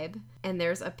tribe, and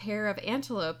there's a pair of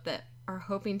antelope that are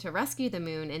hoping to rescue the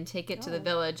moon and take it to the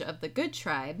village of the good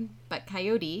tribe, but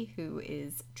Coyote, who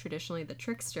is traditionally the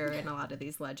trickster in a lot of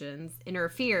these legends,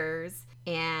 interferes,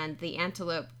 and the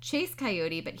antelope chase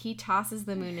Coyote, but he tosses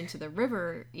the moon into the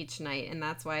river each night, and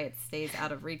that's why it stays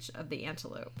out of reach of the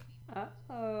antelope.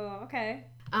 Oh, okay.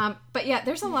 But yeah,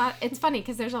 there's a lot. It's funny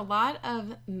because there's a lot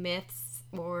of myths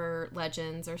or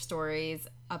legends or stories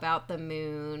about the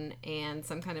moon and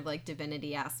some kind of like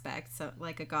divinity aspect, so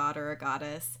like a god or a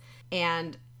goddess.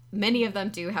 And many of them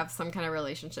do have some kind of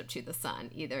relationship to the sun,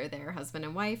 either they're husband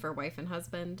and wife or wife and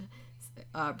husband,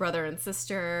 brother and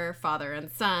sister, father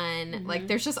and son. Mm-hmm. Like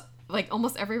there's just like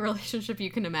almost every relationship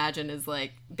you can imagine is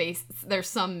like there's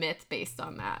some myth based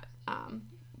on that.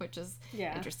 Which is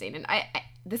interesting. And I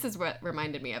this is what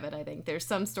reminded me of it, I think. There's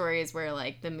some stories where,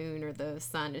 like, the moon or the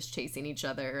sun is chasing each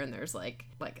other, and there's, like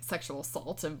sexual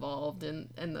assault involved in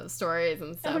those stories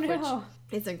and stuff,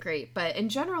 which isn't great. But in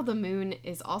general, the moon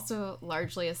is also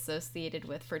largely associated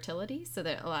with fertility, so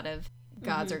that a lot of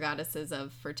gods or goddesses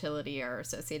of fertility are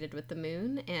associated with the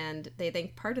moon, and they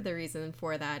think part of the reason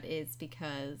for that is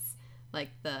because like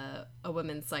a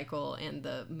woman's cycle and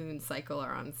the moon cycle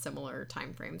are on similar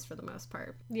time frames for the most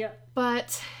part. Yep.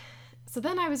 But so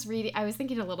then I was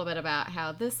thinking a little bit about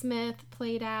how this myth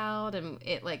played out, and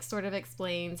it like sort of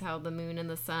explains how the moon and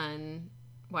the sun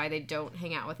why they don't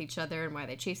hang out with each other and why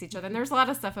they chase each other. And there's a lot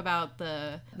of stuff about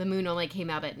the moon only came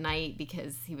out at night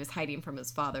because he was hiding from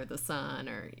his father, the sun,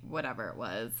 or whatever it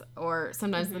was. Or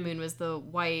sometimes the moon was the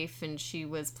wife and she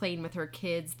was playing with her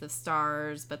kids, the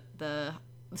stars, but the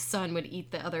sun would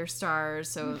eat the other stars.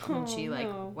 So when she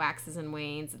waxes and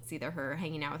wanes, it's either her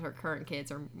hanging out with her current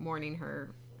kids or mourning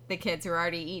the kids who are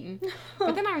already eaten.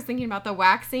 But then I was thinking about the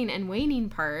waxing and waning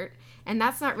part, and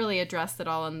that's not really addressed at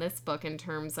all in this book in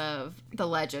terms of the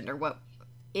legend or what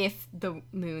if the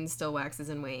moon still waxes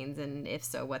and wanes, and if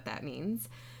so, what that means.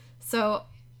 So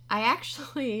I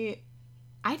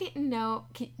didn't know.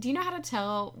 Do you know how to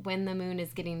tell when the moon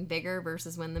is getting bigger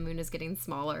versus when the moon is getting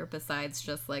smaller, besides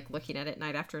just like looking at it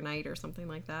night after night or something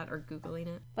like that, or Googling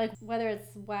it? Like whether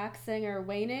it's waxing or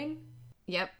waning?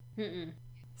 Yep. Mm-mm.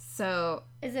 So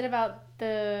is it about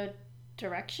the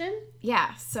direction?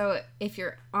 Yeah. So if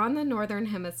you're on the northern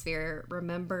hemisphere,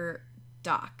 remember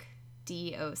DOC,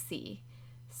 D-O-C.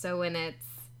 So when it's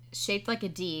shaped like a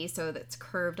D, so that's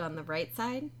curved on the right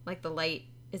side, like the light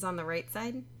is on the right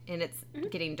side, and it's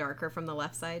getting darker from the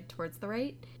left side towards the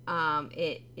right,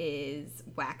 it is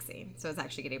waxing. So it's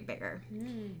actually getting bigger.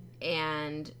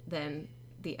 And then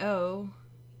the O,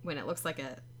 when it looks like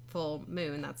a full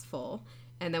moon, that's full.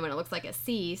 And then when it looks like a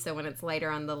C, so when it's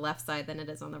lighter on the left side than it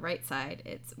is on the right side,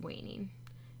 it's waning.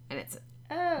 And it's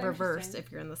reversed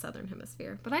if you're in the southern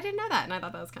hemisphere. But I didn't know that, and I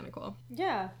thought that was kind of cool.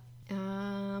 Yeah.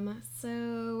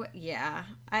 So yeah,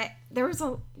 there was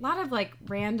a lot of like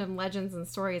random legends and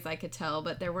stories I could tell,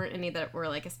 but there weren't any that were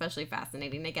like especially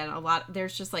fascinating. Again,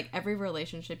 there's just like every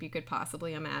relationship you could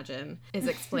possibly imagine is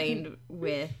explained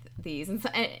with these. And so,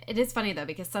 it is funny though,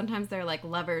 because sometimes they're like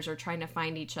lovers are trying to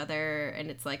find each other,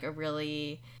 and it's like a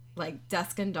really like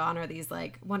dusk and dawn are these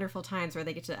like wonderful times where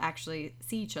they get to actually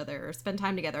see each other or spend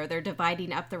time together. Or they're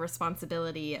dividing up the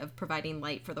responsibility of providing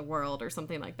light for the world or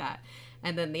something like that.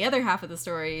 And then the other half of the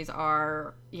stories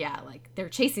are, like they're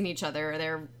chasing each other or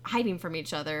they're hiding from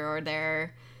each other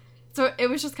or so it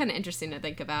was just kind of interesting to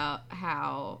think about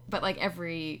how, but like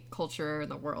every culture in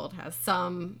the world has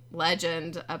some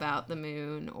legend about the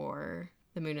moon or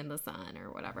the moon and the sun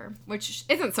or whatever, which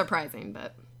isn't surprising,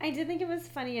 but. I did think it was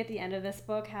funny at the end of this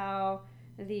book how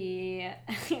the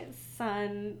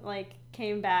sun like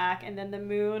came back and then the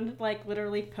moon like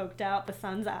literally poked out the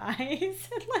sun's eyes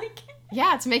and like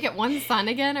yeah, to make it one sun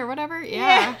again or whatever.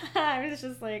 Yeah. I was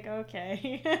just like,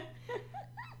 okay.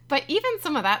 But even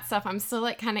some of that stuff I'm still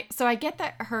like kind of, so I get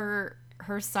that her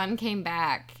son came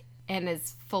back and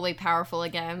is fully powerful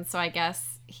again, so I guess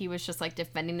he was just like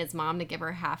defending his mom to give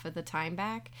her half of the time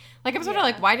back. Like I'm sort of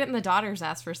like, why didn't the daughters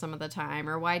ask for some of the time,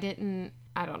 or why didn't,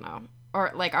 I don't know,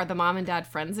 or like are the mom and dad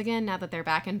friends again now that they're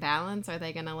back in balance? Are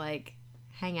they gonna like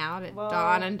hang out at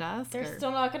dawn and dusk? They're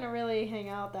still not gonna really hang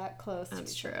out that close to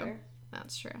each other.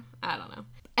 That's true. I don't know.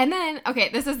 And then, okay,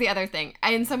 this is the other thing.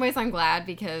 In some ways I'm glad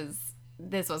because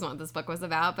this wasn't what this book was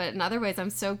about, but in other ways I'm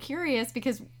so curious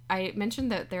because I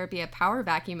mentioned that there would be a power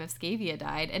vacuum if Scavia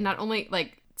died, and not only,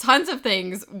 like, tons of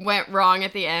things went wrong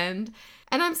at the end,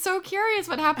 and I'm so curious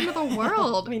what happened to the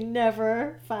world. We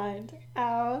never find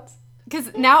out.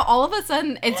 Because now all of a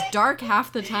sudden it's dark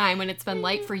half the time when it's been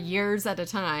light for years at a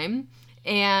time,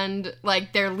 and,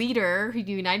 like, their leader who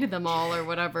united them all or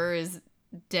whatever is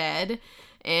dead,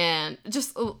 and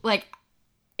just, like,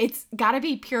 it's gotta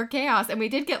be pure chaos. And we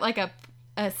did get, like, a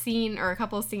scene or a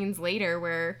couple of scenes later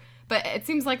where, but it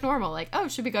seems like normal, like, oh,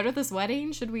 should we go to this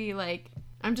wedding? Should we, like,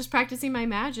 I'm just practicing my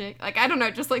magic. Like, I don't know,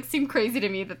 it just, like, seemed crazy to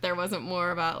me that there wasn't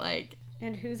more about, like...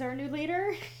 And who's our new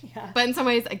leader? Yeah. But in some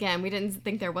ways, again, we didn't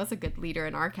think there was a good leader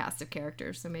in our cast of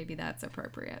characters, so maybe that's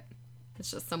appropriate.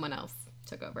 It's just someone else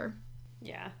took over.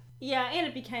 Yeah. Yeah,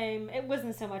 and it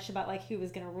wasn't so much about, like, who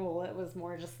was gonna rule. It was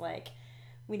more just, like,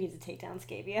 we need to take down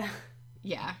Scavia.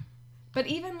 Yeah. But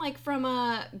even, like, from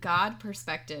a God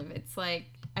perspective, it's like,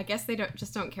 I guess they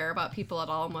don't care about people at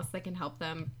all unless they can help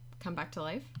them come back to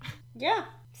life. Yeah.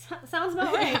 Sounds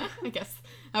about right. Yeah, I guess.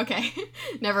 Okay.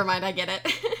 Never mind, I get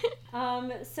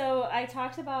it. So I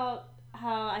talked about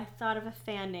how I thought of a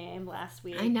fan name last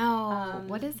week. I know.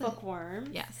 What is Bookworms.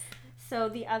 it? Yes. So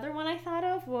the other one I thought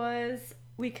of was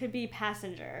we could be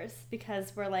passengers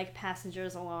because we're like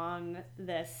passengers along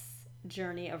this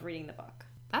journey of reading the book.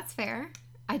 That's fair.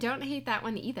 I don't hate that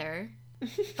one either.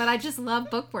 But I just love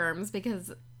bookworms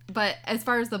but as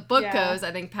far as the book goes,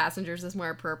 I think passengers is more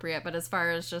appropriate. But as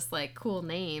far as just like cool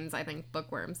names, I think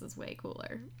bookworms is way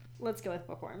cooler. Let's go with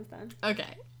bookworms then.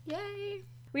 Okay. Yay.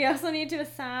 We also need to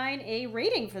assign a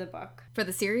rating for the book. For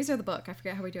the series or the book? I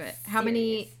forget how we do it. How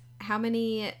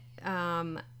many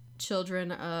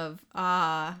children of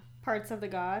parts of the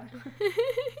god?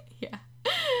 Yeah.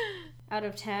 Out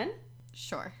of 10?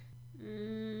 Sure.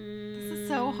 This is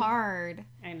so hard.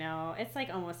 I know. It's like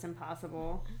almost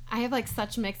impossible. I have like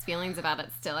such mixed feelings about it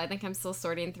still. I think I'm still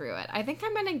sorting through it. I think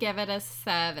I'm going to give it a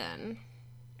 7.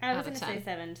 I was going to say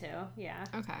 7 too. Yeah.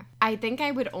 Okay. I think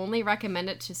I would only recommend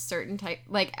it to certain type.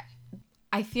 Like,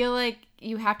 I feel like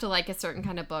you have to like a certain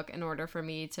kind of book in order for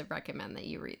me to recommend that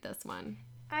you read this one.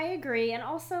 I agree. And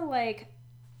also, like,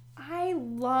 I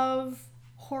love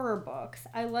horror books.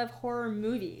 I love horror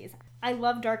movies. I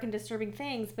love dark and disturbing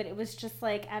things, but it was just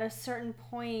like at a certain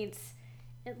point,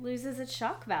 it loses its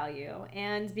shock value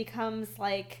and becomes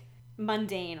like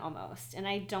mundane almost. And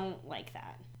I don't like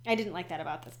that. I didn't like that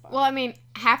about this book. Well, I mean,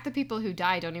 half the people who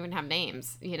die don't even have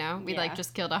names, you know? We, Yeah. like,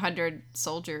 just killed 100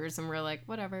 soldiers, and we're like,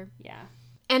 whatever. Yeah.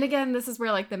 And again, this is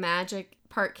where, like, the magic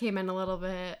part came in a little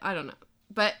bit. I don't know.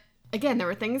 But, again, there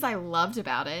were things I loved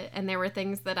about it, and there were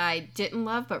things that I didn't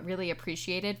love but really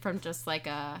appreciated from just, like,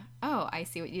 oh, I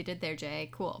see what you did there, Jay.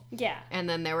 Cool. Yeah. And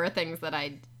then there were things that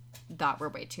I thought were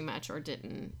way too much or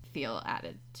didn't feel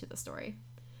added to the story.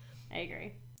 I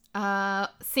agree.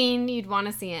 Scene you'd want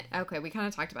to see it. Okay, we kind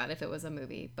of talked about if it was a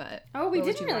movie, but Oh, we what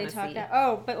would didn't you really wanna talk see? that.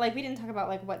 Oh, but like we didn't talk about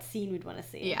like what scene we'd want to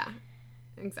see. Yeah,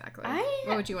 exactly. I-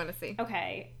 What would you want to see?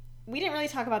 Okay. We didn't really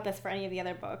talk about this for any of the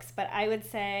other books, but I would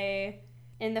say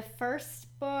in the first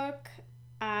book,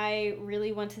 I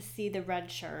really want to see the Red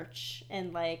Church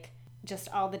and like just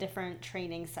all the different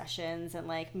training sessions and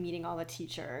like meeting all the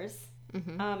teachers.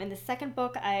 Mm-hmm. In the second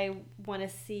book, I want to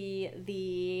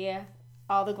see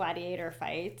all the gladiator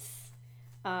fights.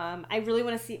 I really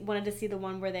wanted to see the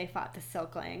one where they fought the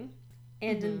Silkling,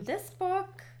 and in this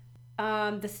book,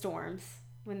 the storms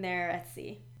when they're at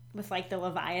sea with like the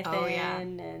Leviathan Oh, yeah.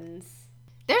 and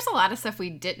There's a lot of stuff we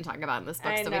didn't talk about in this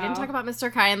book. I So we didn't know. talk about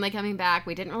Mr. Kindly coming back.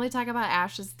 We didn't really talk about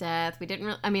Ash's death. We didn't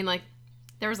really. I mean, like,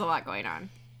 there was a lot going on.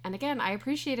 And again, I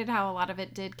appreciated how a lot of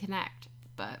it did connect.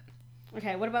 But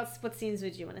okay. What scenes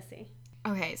would you want to see?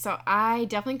 okay, so I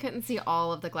definitely couldn't see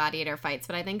all of the gladiator fights,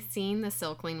 but I think seeing the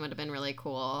Silkling would have been really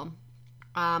cool.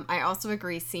 I also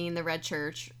agree seeing the Red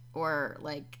Church or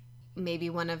like maybe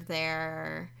one of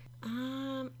their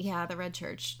yeah, the Red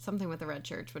Church. Something with the Red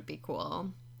Church would be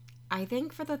cool. I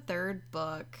think for the third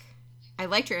book, I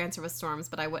liked your answer with storms,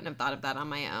 but I wouldn't have thought of that on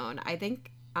my own. I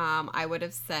think I would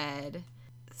have said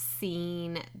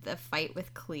seeing the fight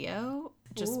with Cleo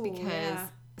just Ooh, because yeah.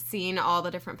 seeing all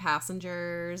the different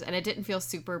passengers, and it didn't feel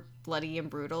super bloody and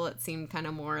brutal. It seemed kind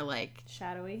of more like,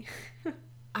 Shadowy.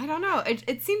 I don't know.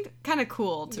 It seemed kind of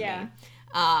cool to Yeah.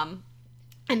 me.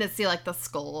 And to see like the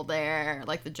skull there,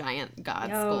 like the giant god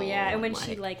skull. Oh yeah, and when like,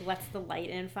 she like lets the light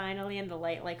in finally, and the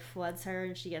light like floods her,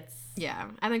 and she gets. yeah,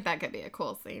 I think that could be a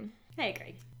cool scene. I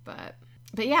agree. But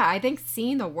yeah, I think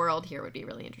seeing the world here would be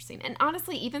really interesting. And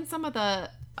honestly, even some of the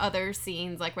other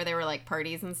scenes, like where there were like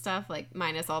parties and stuff, like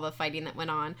minus all the fighting that went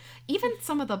on, even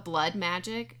some of the blood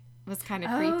magic was kind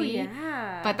of creepy. Oh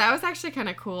yeah. But that was actually kind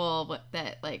of cool.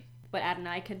 That like, what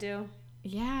Adonai could do.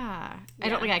 yeah. I Yeah.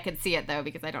 don't think I could see it though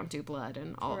because I don't do blood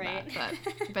and all Right. of that.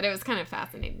 But it was kind of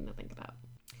fascinating to think about.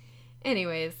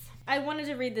 Anyways, I wanted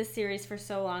to read this series for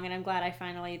so long, and I'm glad I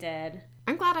finally did.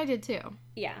 I'm glad I did too.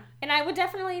 Yeah, and I would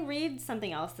definitely read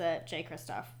something else that Jay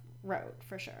Kristoff wrote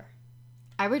for sure.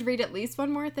 I would read at least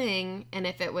one more thing, and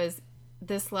if it was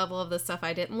this level of the stuff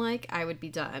I didn't like, I would be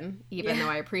done, even Yeah. though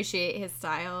I appreciate his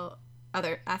style,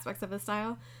 other aspects of his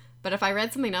style. But if I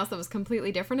read something else that was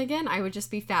completely different again, I would just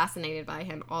be fascinated by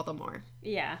him all the more.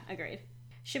 Yeah, agreed.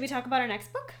 Should we talk about our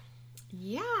next book?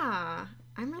 Yeah,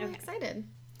 I'm really Okay. excited.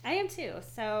 I am too.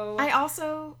 So I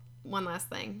also, one last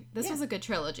thing, this Yeah. was a good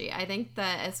trilogy. I think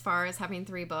that as far as having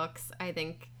 3 books, and I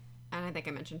think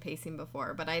I mentioned pacing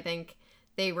before, but I think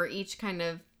they were each kind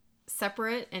of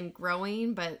separate and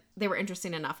growing, but they were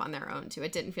interesting enough on their own too.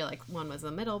 It didn't feel like one was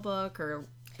a middle book or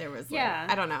there was like, Yeah.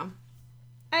 I don't know.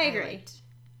 I agree.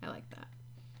 I like that.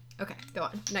 Okay, go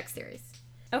on. Next series.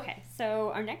 Okay,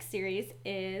 so our next series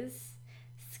is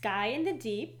Sky in the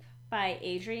Deep by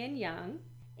Adrienne Young.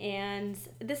 And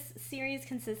this series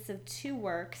consists of 2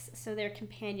 works, so they're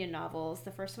companion novels.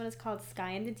 The first one is called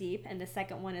Sky in the Deep, and the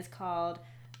second one is called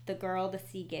The Girl the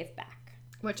Sea Gave Back.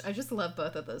 Which I just love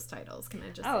both of those titles. Can I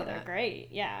just Oh, say they're that? great,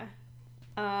 yeah.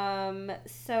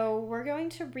 So we're going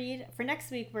to read, for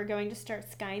next week, we're going to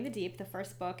start Sky in the Deep, the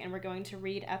first book, and we're going to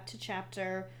read up to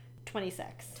chapter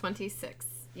 26. 26.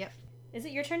 Yep. Is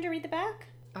it your turn to read the back?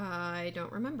 I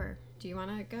don't remember. Do you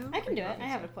want to go? I can Or do you it. want me I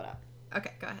to? have it put up.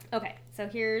 Okay, go ahead. Okay, so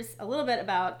here's a little bit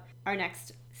about our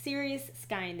next series,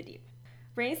 Sky in the Deep.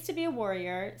 Raised to be a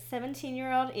warrior,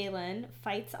 17-year-old Aelin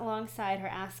fights alongside her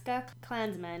Aska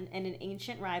clansmen in an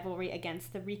ancient rivalry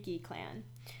against the Riki clan.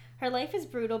 Her life is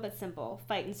brutal but simple,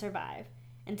 fight and survive,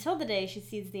 until the day she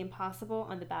sees the impossible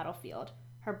on the battlefield.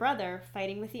 her brother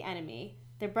fighting with the enemy,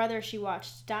 the brother she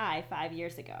watched die 5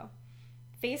 years ago.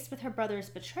 Faced with her brother's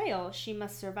betrayal, she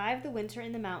must survive the winter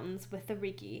in the mountains with the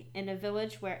Riki, in a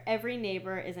village where every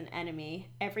neighbor is an enemy,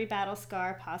 every battle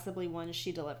scar possibly one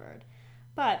she delivered.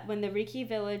 But when the Riki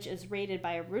village is raided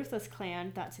by a ruthless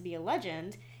clan thought to be a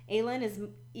legend, Aylin is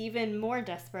even more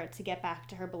desperate to get back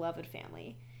to her beloved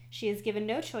family. She is given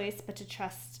no choice but to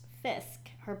trust Fisk,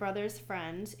 her brother's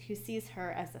friend, who sees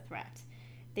her as a threat.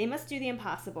 They must do the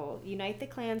impossible, unite the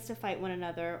clans to fight one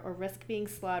another, or risk being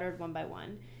slaughtered one by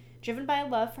one. Driven by a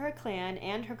love for her clan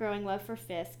and her growing love for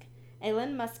Fisk,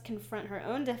 Aylin must confront her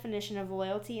own definition of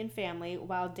loyalty and family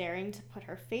while daring to put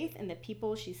her faith in the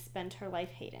people she spent her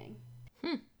life hating.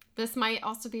 This might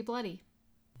also be bloody.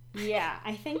 Yeah,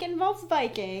 I think it involves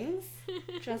Vikings,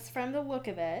 just from the look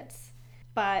of it,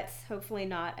 but hopefully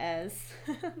not as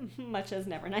much as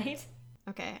Nevernight.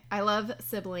 Okay, I love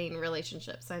sibling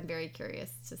relationships. I'm very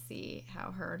curious to see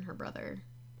how her and her brother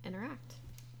interact.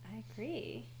 I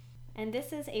agree. And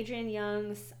this is Adrienne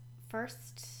Young's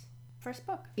first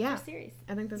book, first series.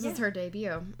 I think this is her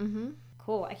debut. Mm-hmm.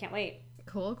 Cool, I can't wait.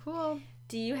 Cool.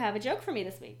 Do you have a joke for me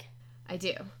this week? I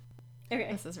do. Okay.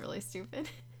 This is really stupid.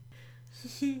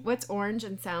 What's orange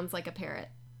and sounds like a parrot?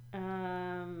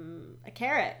 A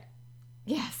carrot.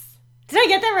 Yes. Did I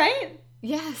get that right?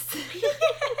 Yes. Yes!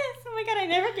 Oh my god, I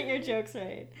never get your jokes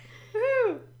right.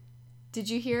 Woo! Did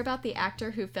you hear about the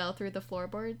actor who fell through the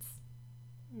floorboards?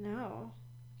 No.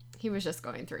 He was just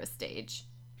going through a stage.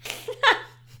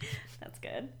 That's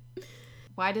good.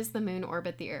 Why does the moon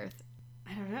orbit the Earth?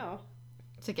 I don't know.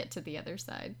 To get to the other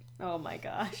side. Oh my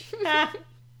gosh.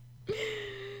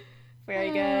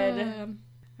 Very good.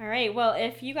 All right. Well,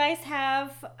 if you guys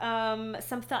have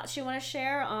some thoughts you want to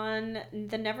share on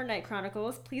the Nevernight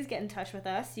Chronicles, please get in touch with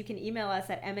us. You can email us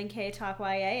at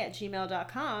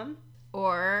mnktalkya@gmail.com.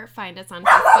 Or find us on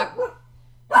Facebook.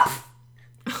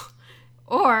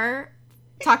 Or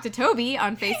talk to Toby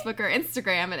on Facebook or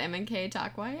Instagram at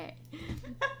mnktalkya.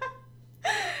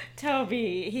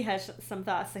 Toby, he has some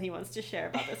thoughts that he wants to share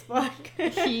about this book.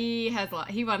 He has a lot.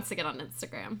 He wants to get on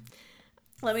Instagram.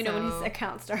 Let me know when his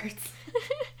account starts.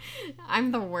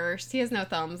 I'm the worst. He has no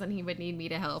thumbs and he would need me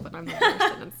to help, and I'm the worst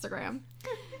on Instagram.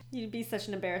 You'd be such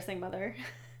an embarrassing mother.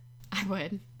 I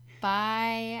would.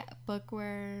 Bye,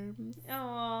 bookworms.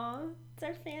 Aw, it's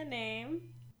our fan name.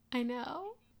 I know.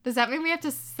 Does that mean we have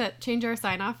to change our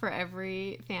sign-off for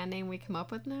every fan name we come up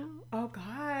with now? Oh,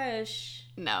 gosh.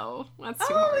 No, that's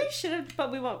too hard. Oh, we should have,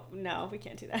 but we won't. No, we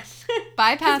can't do that.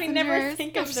 Bye, passengers. we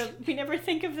never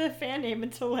think of the fan name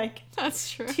until, like,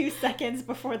 that's true. 2 seconds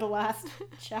before the last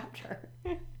chapter.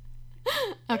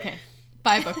 Okay.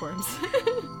 Bye, bookworms.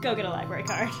 Go get a library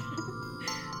card.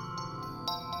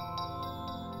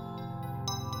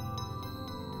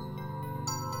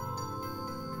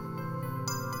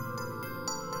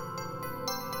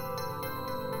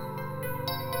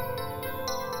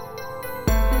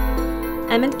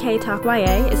 M&K Talk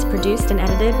YA is produced and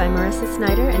edited by Marissa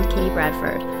Snyder and Katie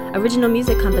Bradford. Original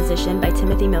music composition by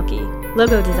Timothy Milkey.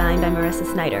 Logo design by Marissa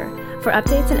Snyder. For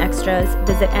updates and extras,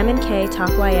 visit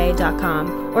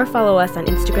mnktalkya.com or follow us on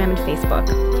Instagram and Facebook.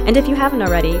 And if you haven't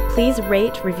already, please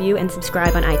rate, review, and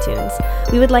subscribe on iTunes.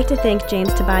 We would like to thank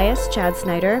James Tobias, Chad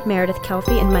Snyder, Meredith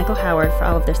Kelfie, and Michael Howard for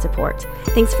all of their support.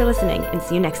 Thanks for listening, and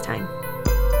see you next time.